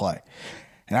not going to play.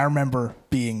 And I remember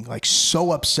being like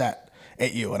so upset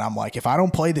at you. And I'm like, if I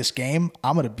don't play this game,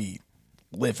 I'm going to be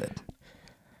livid,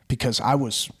 because that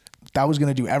was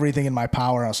going to do everything in my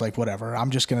power. I was like, whatever,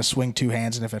 I'm just going to swing two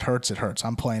hands. And if it hurts, it hurts.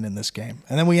 I'm playing in this game.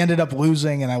 And then we ended up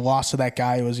losing, and I lost to that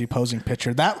guy who was the opposing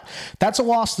pitcher. That's a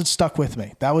loss that stuck with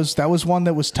me. That was one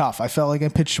that was tough. I felt like I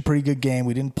pitched a pretty good game.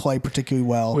 We didn't play particularly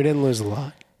well. We didn't lose a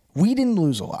lot. We didn't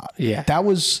lose a lot. Yeah. That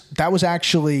was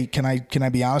actually, can I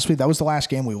be honest with you? That was the last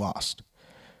game we lost.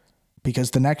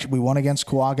 Because we won against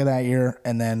Kawaga that year,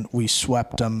 and then we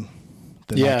swept them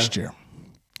the next year,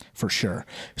 for sure.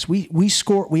 So we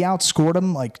outscored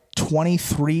them like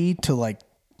 23 to like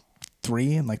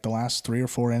 3 in like the last 3 or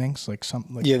 4 innings, like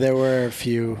something. Like there were a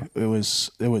few.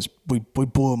 We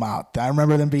blew them out. I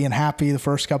remember them being happy the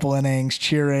first couple innings,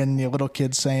 cheering. Little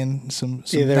kids saying some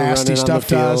nasty stuff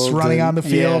to us, running on the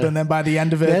field, and then by the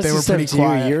end of it, they were pretty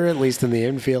quiet. You're at least in the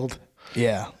infield.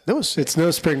 Yeah, it's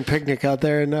no spring picnic out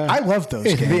there, and I love those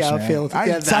games. The outfield.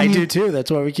 I do too.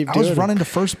 That's why we keep doing it. I was running to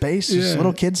first base. These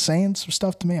little kids saying some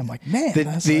stuff to me. I'm like, man,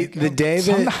 the day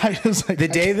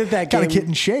that gotta get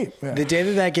in shape. Yeah. The day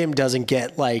that game doesn't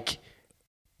get like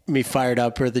me fired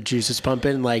up or the juices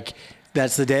pumping, like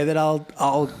that's the day that I'll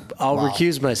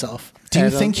recuse myself. Do you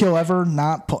think you'll ever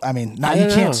not? I mean, now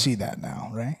you can't see that now,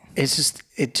 right?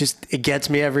 It gets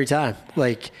me every time,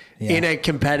 like in a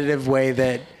competitive way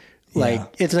that.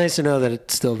 It's nice to know that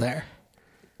it's still there.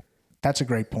 That's a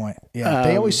great point. Yeah.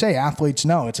 They always say athletes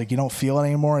know. It's like you don't feel it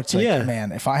anymore. It's like,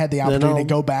 man, if I had the opportunity to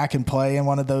go back and play in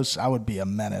one of those, I would be a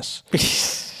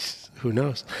menace. Who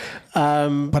knows?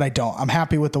 But I don't. I'm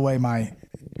happy with the way my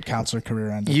counselor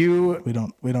career ended. We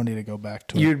don't need to go back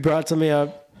to it. You brought something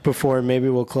up before. Maybe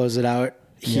we'll close it out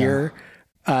here.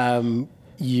 Is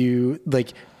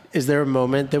there a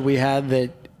moment that we had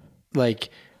that, like,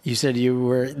 you said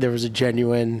there was a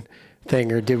genuine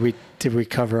thing, or did we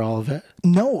cover all of it?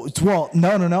 No.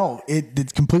 No.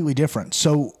 It's completely different.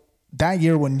 So that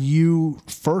year when you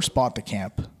first bought the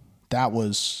camp, that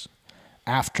was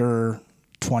after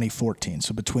 2014.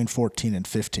 So between 14 and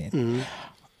 15. Mm-hmm.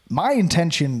 My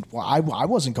intention, I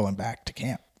wasn't going back to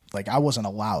camp. Like, I wasn't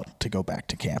allowed to go back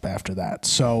to camp after that.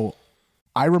 So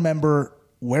I remember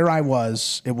where I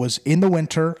was. It was in the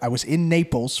winter. I was in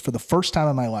Naples for the first time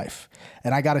in my life.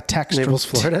 And I got a text from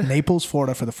Naples,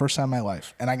 Florida for the first time in my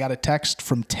life. And I got a text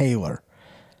from Taylor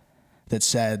that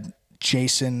said,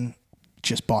 Jason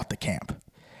just bought the camp.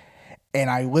 And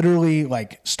I literally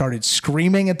started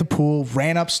screaming at the pool,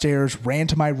 ran upstairs, ran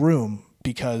to my room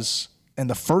and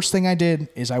the first thing I did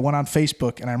is I went on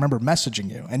Facebook, and I remember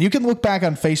messaging you. And you can look back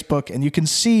on Facebook and you can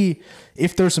see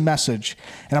if there's a message.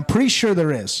 And I'm pretty sure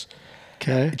there is.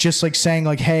 Okay. Just saying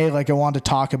hey, I wanted to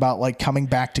talk about coming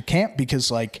back to camp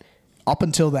because up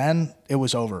until then, it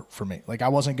was over for me. I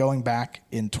wasn't going back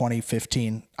in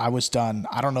 2015. I was done.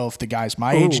 I don't know if the guys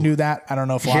my age knew that. I don't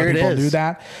know if a lot of people knew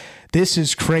that. This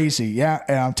is crazy. Yeah,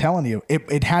 and I'm telling you,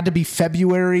 it had to be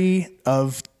February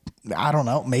of, I don't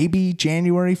know, maybe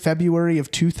January, February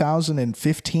of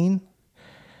 2015.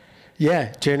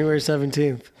 Yeah, January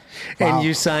 17th. Wow. And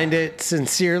you signed it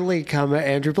sincerely,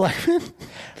 Andrew Bleckman.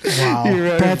 Wow. You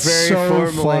wrote That's it very so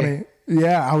formally. Funny.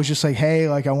 Yeah, I was just hey,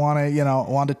 I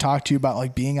want to talk to you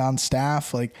about being on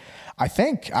staff. I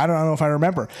don't know if I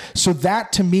remember. So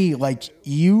that to me, along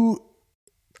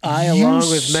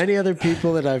with many other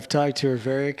people that I've talked to, are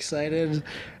very excited,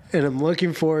 and I'm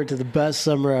looking forward to the best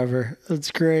summer ever. That's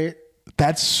great.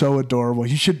 That's so adorable.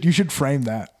 You should frame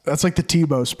that. That's like the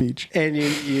Tebow speech. And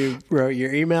you wrote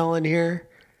your email in here.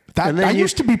 That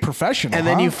used to be professional. And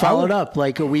then you followed up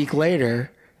a week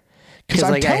later. Because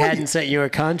I hadn't sent you a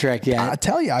contract yet. I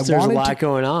tell you, there's a lot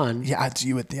going on. Yeah,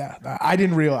 I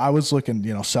didn't realize. I was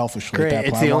looking, selfishly. Great. At that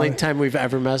it's the only time we've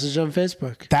ever messaged on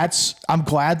Facebook. I'm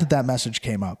glad that message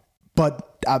came up.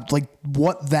 But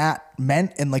what that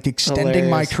meant and extending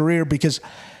my career, because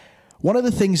one of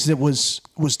the things that was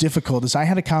difficult is I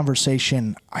had a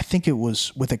conversation, I think it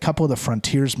was with a couple of the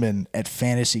frontiersmen at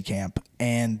fantasy camp,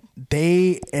 and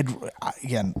they had,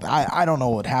 again, I don't know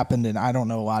what happened and I don't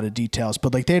know a lot of details,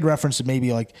 but they had referenced that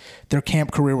maybe their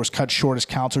camp career was cut short as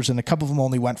counselors, and a couple of them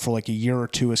only went for a year or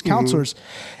two as counselors.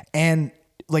 Mm-hmm. And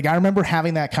like, I remember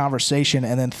having that conversation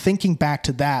and then thinking back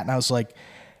to that. And I was like,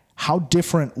 how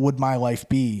different would my life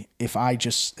be if I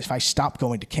stopped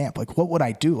going to camp? Like, what would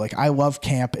I do? Like, I love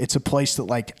camp. It's a place that,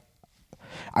 like,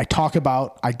 I talk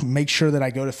about. I make sure that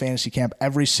I go to fantasy camp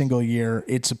every single year.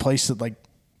 It's a place that, like,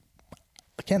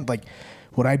 again, like,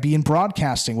 would I be in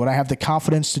broadcasting? Would I have the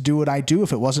confidence to do what I do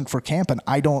if it wasn't for camp? And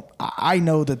I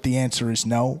know that the answer is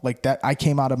no. Like, that, I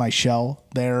came out of my shell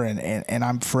there, and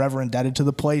I'm forever indebted to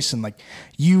the place. And, like,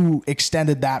 you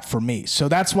extended that for me. So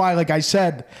that's why, like I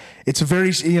said, it's a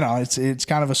very, it's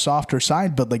kind of a softer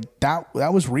side, but, like, that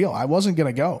was real. I wasn't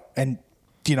going to go. And,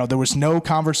 there was no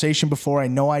conversation before. I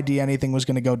had no idea anything was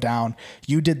going to go down.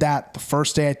 You did that the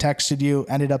first day I texted you,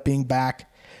 ended up being back.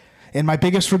 And my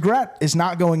biggest regret is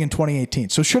not going in 2018.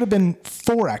 So it should have been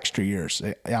 4 extra years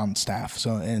on staff.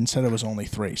 So instead it was only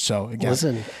 3. So again,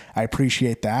 listen, I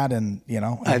appreciate that. And,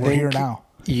 and we're here now.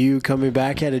 You coming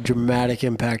back had a dramatic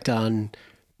impact on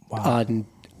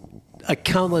a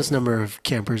countless number of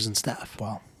campers and staff.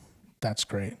 Wow. That's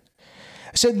great.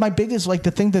 I said my biggest, like,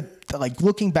 the thing that, like,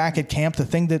 looking back at camp, the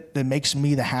thing that makes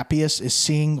me the happiest is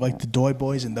seeing, like, the Doy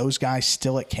boys and those guys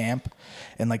still at camp,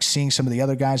 and, like, seeing some of the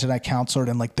other guys that I counseled,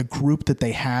 and, like, the group that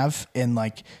they have, and,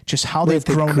 like, just how they've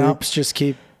grown up. The groups just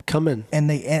keep coming. And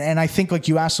I think, like,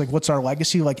 you asked, like, what's our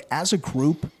legacy? Like, as a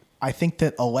group, I think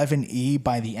that 11E,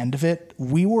 by the end of it,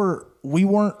 we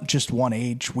weren't just one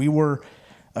age. We were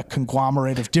a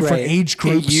conglomerate of different age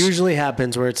groups. It usually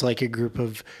happens where it's like a group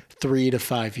of 3 to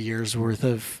 5 years worth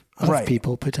of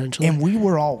people potentially. And we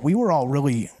were all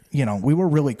really, we were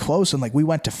really close. And, like, we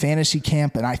went to fantasy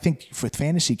camp, and I think with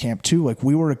fantasy camp too, like,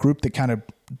 we were a group that kind of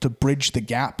to bridge the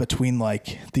gap between,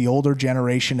 like, the older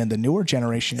generation and the newer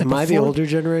generation. Am I the older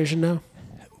generation now?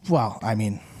 Well, I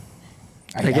mean,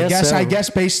 I guess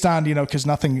based on, because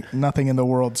nothing in the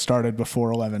world started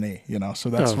before 11E, so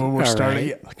that's where we're starting.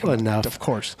 Right. Yeah, well, enough. Of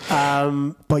course.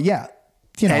 But yeah,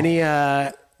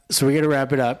 so we got to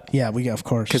wrap it up. Yeah, we got, of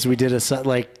course. Because we did this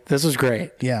was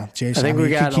great. Yeah, Jason. I think we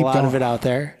got a lot of it out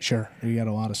there. Sure. We got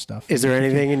a lot of stuff. Is there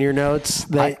anything in your notes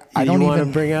that you want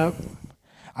to bring up?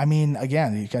 I mean,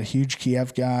 again, you got a huge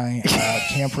Kiev guy,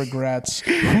 camp regrets.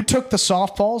 Who took the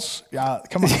softballs?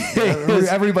 Come on.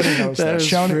 Everybody knows that.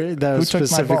 Shoney, that was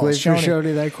specifically for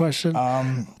Shoney, that question.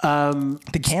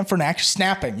 The camp for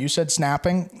snapping. You said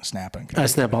snapping. I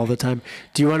snap all the time.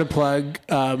 Do you want to plug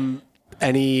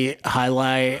any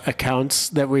highlight accounts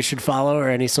that we should follow or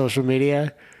any social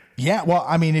media? Yeah, well,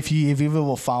 I mean, if you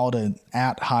will follow it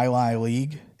at Highlight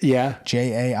League. Yeah.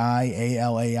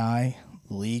 JAIALAI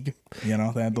League.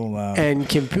 That'll. And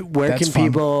where can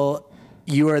people?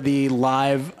 You are the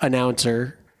live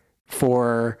announcer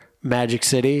for Magic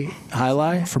City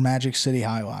Highlight. For Magic City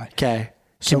Highlight. Okay.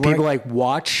 Can people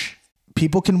watch?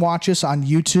 People can watch us on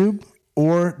YouTube,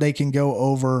 or they can go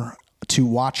over to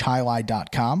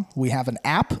watchhighlight.com. We have an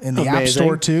app in the App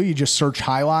Store too. You just search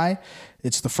Highlight.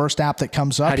 It's the first app that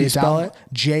comes up. How do you spell it?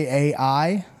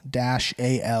 JAI-ALAI.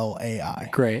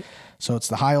 Great. So it's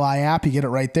the Highlight app. You get it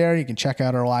right there. You can check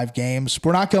out our live games.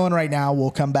 We're not going right now.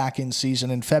 We'll come back in season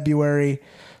in February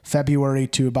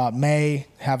to about May,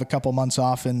 have a couple months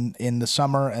off in the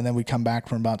summer, and then we come back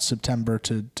from about September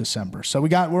to December. So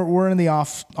we're in the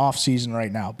off season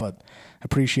right now, but I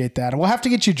appreciate that. And we'll have to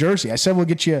get you a jersey. I said we'll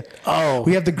get you. Oh,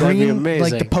 we have the green,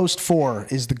 like the post 4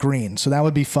 is the green. So that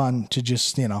would be fun to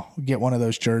just, get one of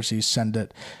those jerseys, send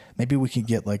it. Maybe we could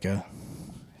get like a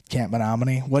Camp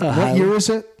Menominee. What year is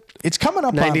it? It's coming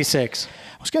up 96.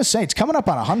 I was going to say, it's coming up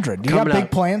on 100. Do you got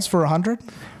big plans for 100?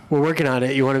 We're working on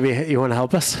it. You want to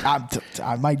help us?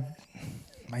 I might,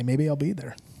 maybe I'll be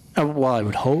there. Well, I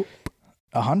would hope.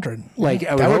 100. Like,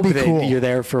 I would hope that cool. You're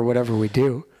there for whatever we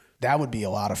do. That would be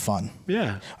a lot of fun.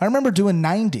 Yeah. I remember doing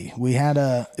 90.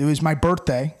 It was my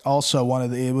birthday. Also,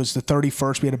 it was the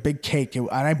 31st. We had a big cake. And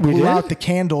I blew out the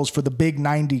candles for the big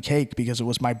 90 cake because it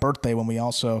was my birthday when we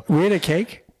had a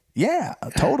cake? Yeah,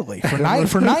 totally. For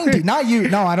 90. Not you.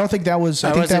 No, I don't think that was.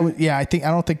 I think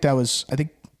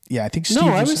Steve. No,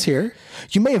 I was here.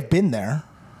 You may have been there.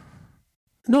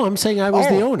 No, I'm saying I was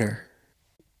the owner.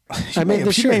 I made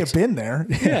the shirts. You may have been there.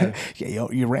 Yeah.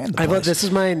 You ran the place. I thought this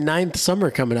is my 9th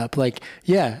summer coming up. Like,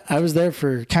 yeah, I was there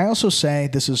for. Can I also say,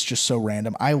 this is just so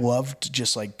random. I loved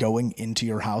just like going into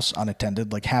your house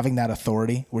unattended, like having that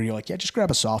authority where you're like, yeah, just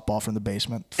grab a softball from the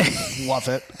basement. Love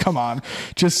it. Come on.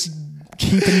 Just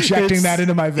keep injecting that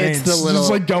into my veins. It's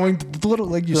just like going to the little,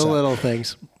 like you said. The little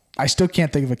things. I still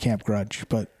can't think of a camp grudge,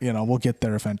 but we'll get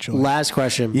there eventually. Last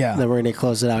question. Yeah. Then we're going to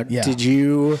close it out. Yeah. Did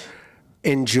you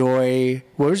enjoy,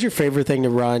 what was your favorite thing to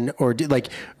run? Or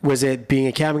was it being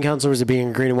a cabin counselor? Was it being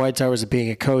a Green and White Star? Was it being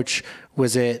a coach?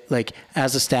 Was it like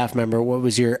as a staff member, what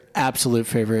was your absolute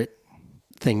favorite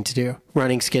thing to do?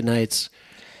 Running skid nights.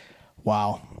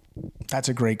 Wow. That's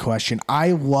a great question.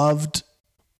 I loved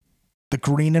the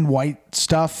green and white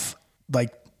stuff,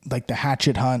 like the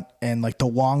hatchet hunt and like the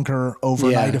longer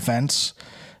overnight events.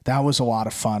 That was a lot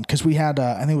of fun because we had,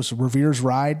 I think it was Revere's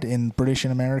Ride in British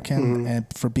and American and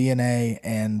for BNA,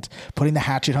 and putting the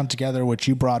hatchet hunt together, which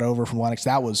you brought over from Lennox.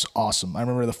 That was awesome. I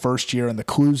remember the first year and the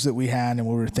clues that we had and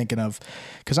what we were thinking of,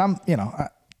 because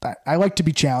I like to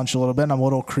be challenged a little bit and I'm a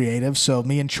little creative. So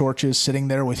me and Chorches sitting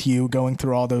there with you going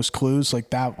through all those clues, like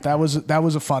that was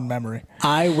a fun memory.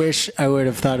 I wish I would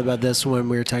have thought about this when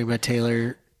we were talking about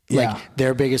Taylor, like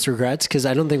their biggest regrets, because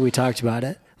I don't think we talked about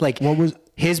it. Like, what was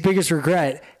his biggest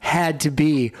regret? Had to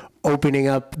be opening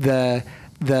up the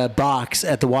box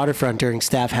at the waterfront during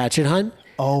staff hatchet hunt.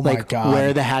 Oh my God.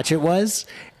 Where the hatchet was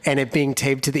and it being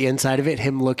taped to the inside of it,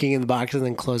 him looking in the box and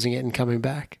then closing it and coming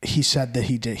back. He said that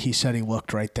he did. He said he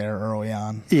looked right there early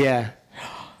on. Yeah.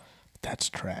 That's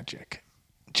tragic.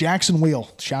 Jackson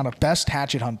Wheel, shout out, best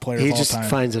hatchet hunt player of all time. He just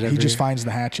finds it every He just finds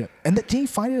the hatchet. And did he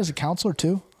find it as a counselor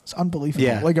too? It's unbelievable.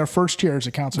 Yeah. Like our first year as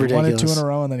a counselor. Ridiculous. Won it 2 in a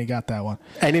row, and then he got that one.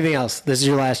 Anything else? This is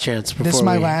your last chance. This is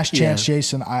my last chance,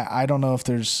 Jason. I don't know if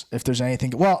there's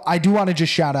anything. Well, I do want to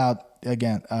just shout out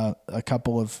again a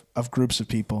couple of groups of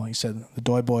people. He said the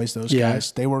Doy Boys, those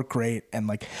guys, they were great. And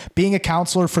like being a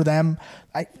counselor for them,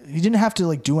 you didn't have to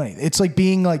like do anything. It's like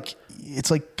being like,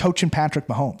 it's like coaching Patrick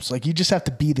Mahomes. Like you just have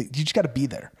to be you just got to be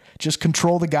there. Just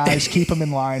control the guys, keep them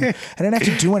in line. I didn't have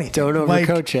to do anything. Don't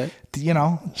overcoach it. You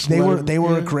know, they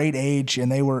were a great age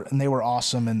and they were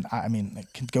awesome. And I mean, I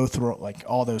can go through like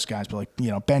all those guys, but like, you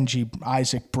know, Benji,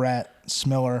 Isaac, Brett,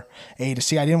 Smiller, A to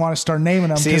C. I didn't want to start naming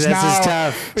them. See, this is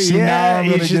tough. Now I'm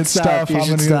going to get stuff.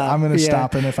 I'm going to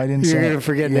stop. And if I didn't say you're going to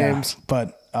forget names.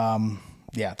 But,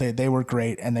 yeah, they were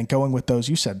great. And then going with those,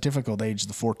 you said difficult age,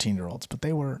 the 14-year-olds, but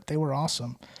they were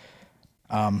awesome.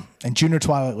 And Junior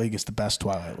Twilight League is the best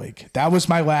Twilight League. That was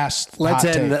my last. Let's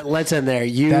end there.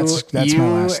 That's my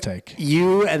last take.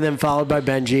 You and then followed by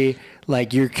Benji.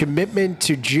 Like your commitment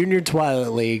to Junior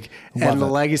Twilight League and the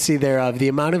legacy thereof, the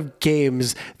amount of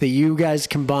games that you guys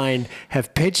combined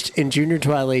have pitched in Junior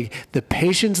Twilight League, the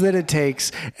patience that it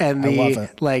takes, and the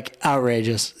like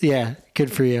outrageous. Yeah,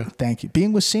 good for you. Thank you.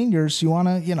 Being with seniors, you want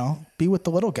to be with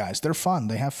the little guys. They're fun.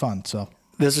 They have fun. So.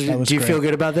 Do you feel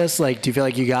good about this? Like, do you feel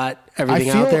like you got everything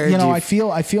out there?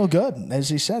 I feel good. As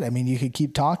he said, I mean, you could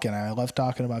keep talking. I love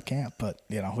talking about camp, but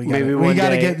we got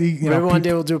to get. Maybe one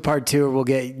day we'll do a part 2, or we'll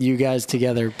get you guys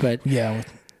together. But yeah,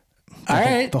 all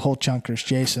right, the whole chunkers,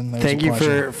 Jason. Thank you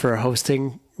for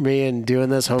hosting me and doing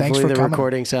this. Hopefully, the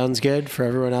recording sounds good for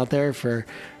everyone out there. For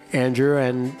Andrew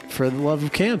and for the love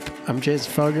of camp, I'm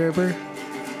Jason Felgraber.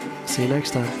 See you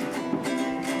next time.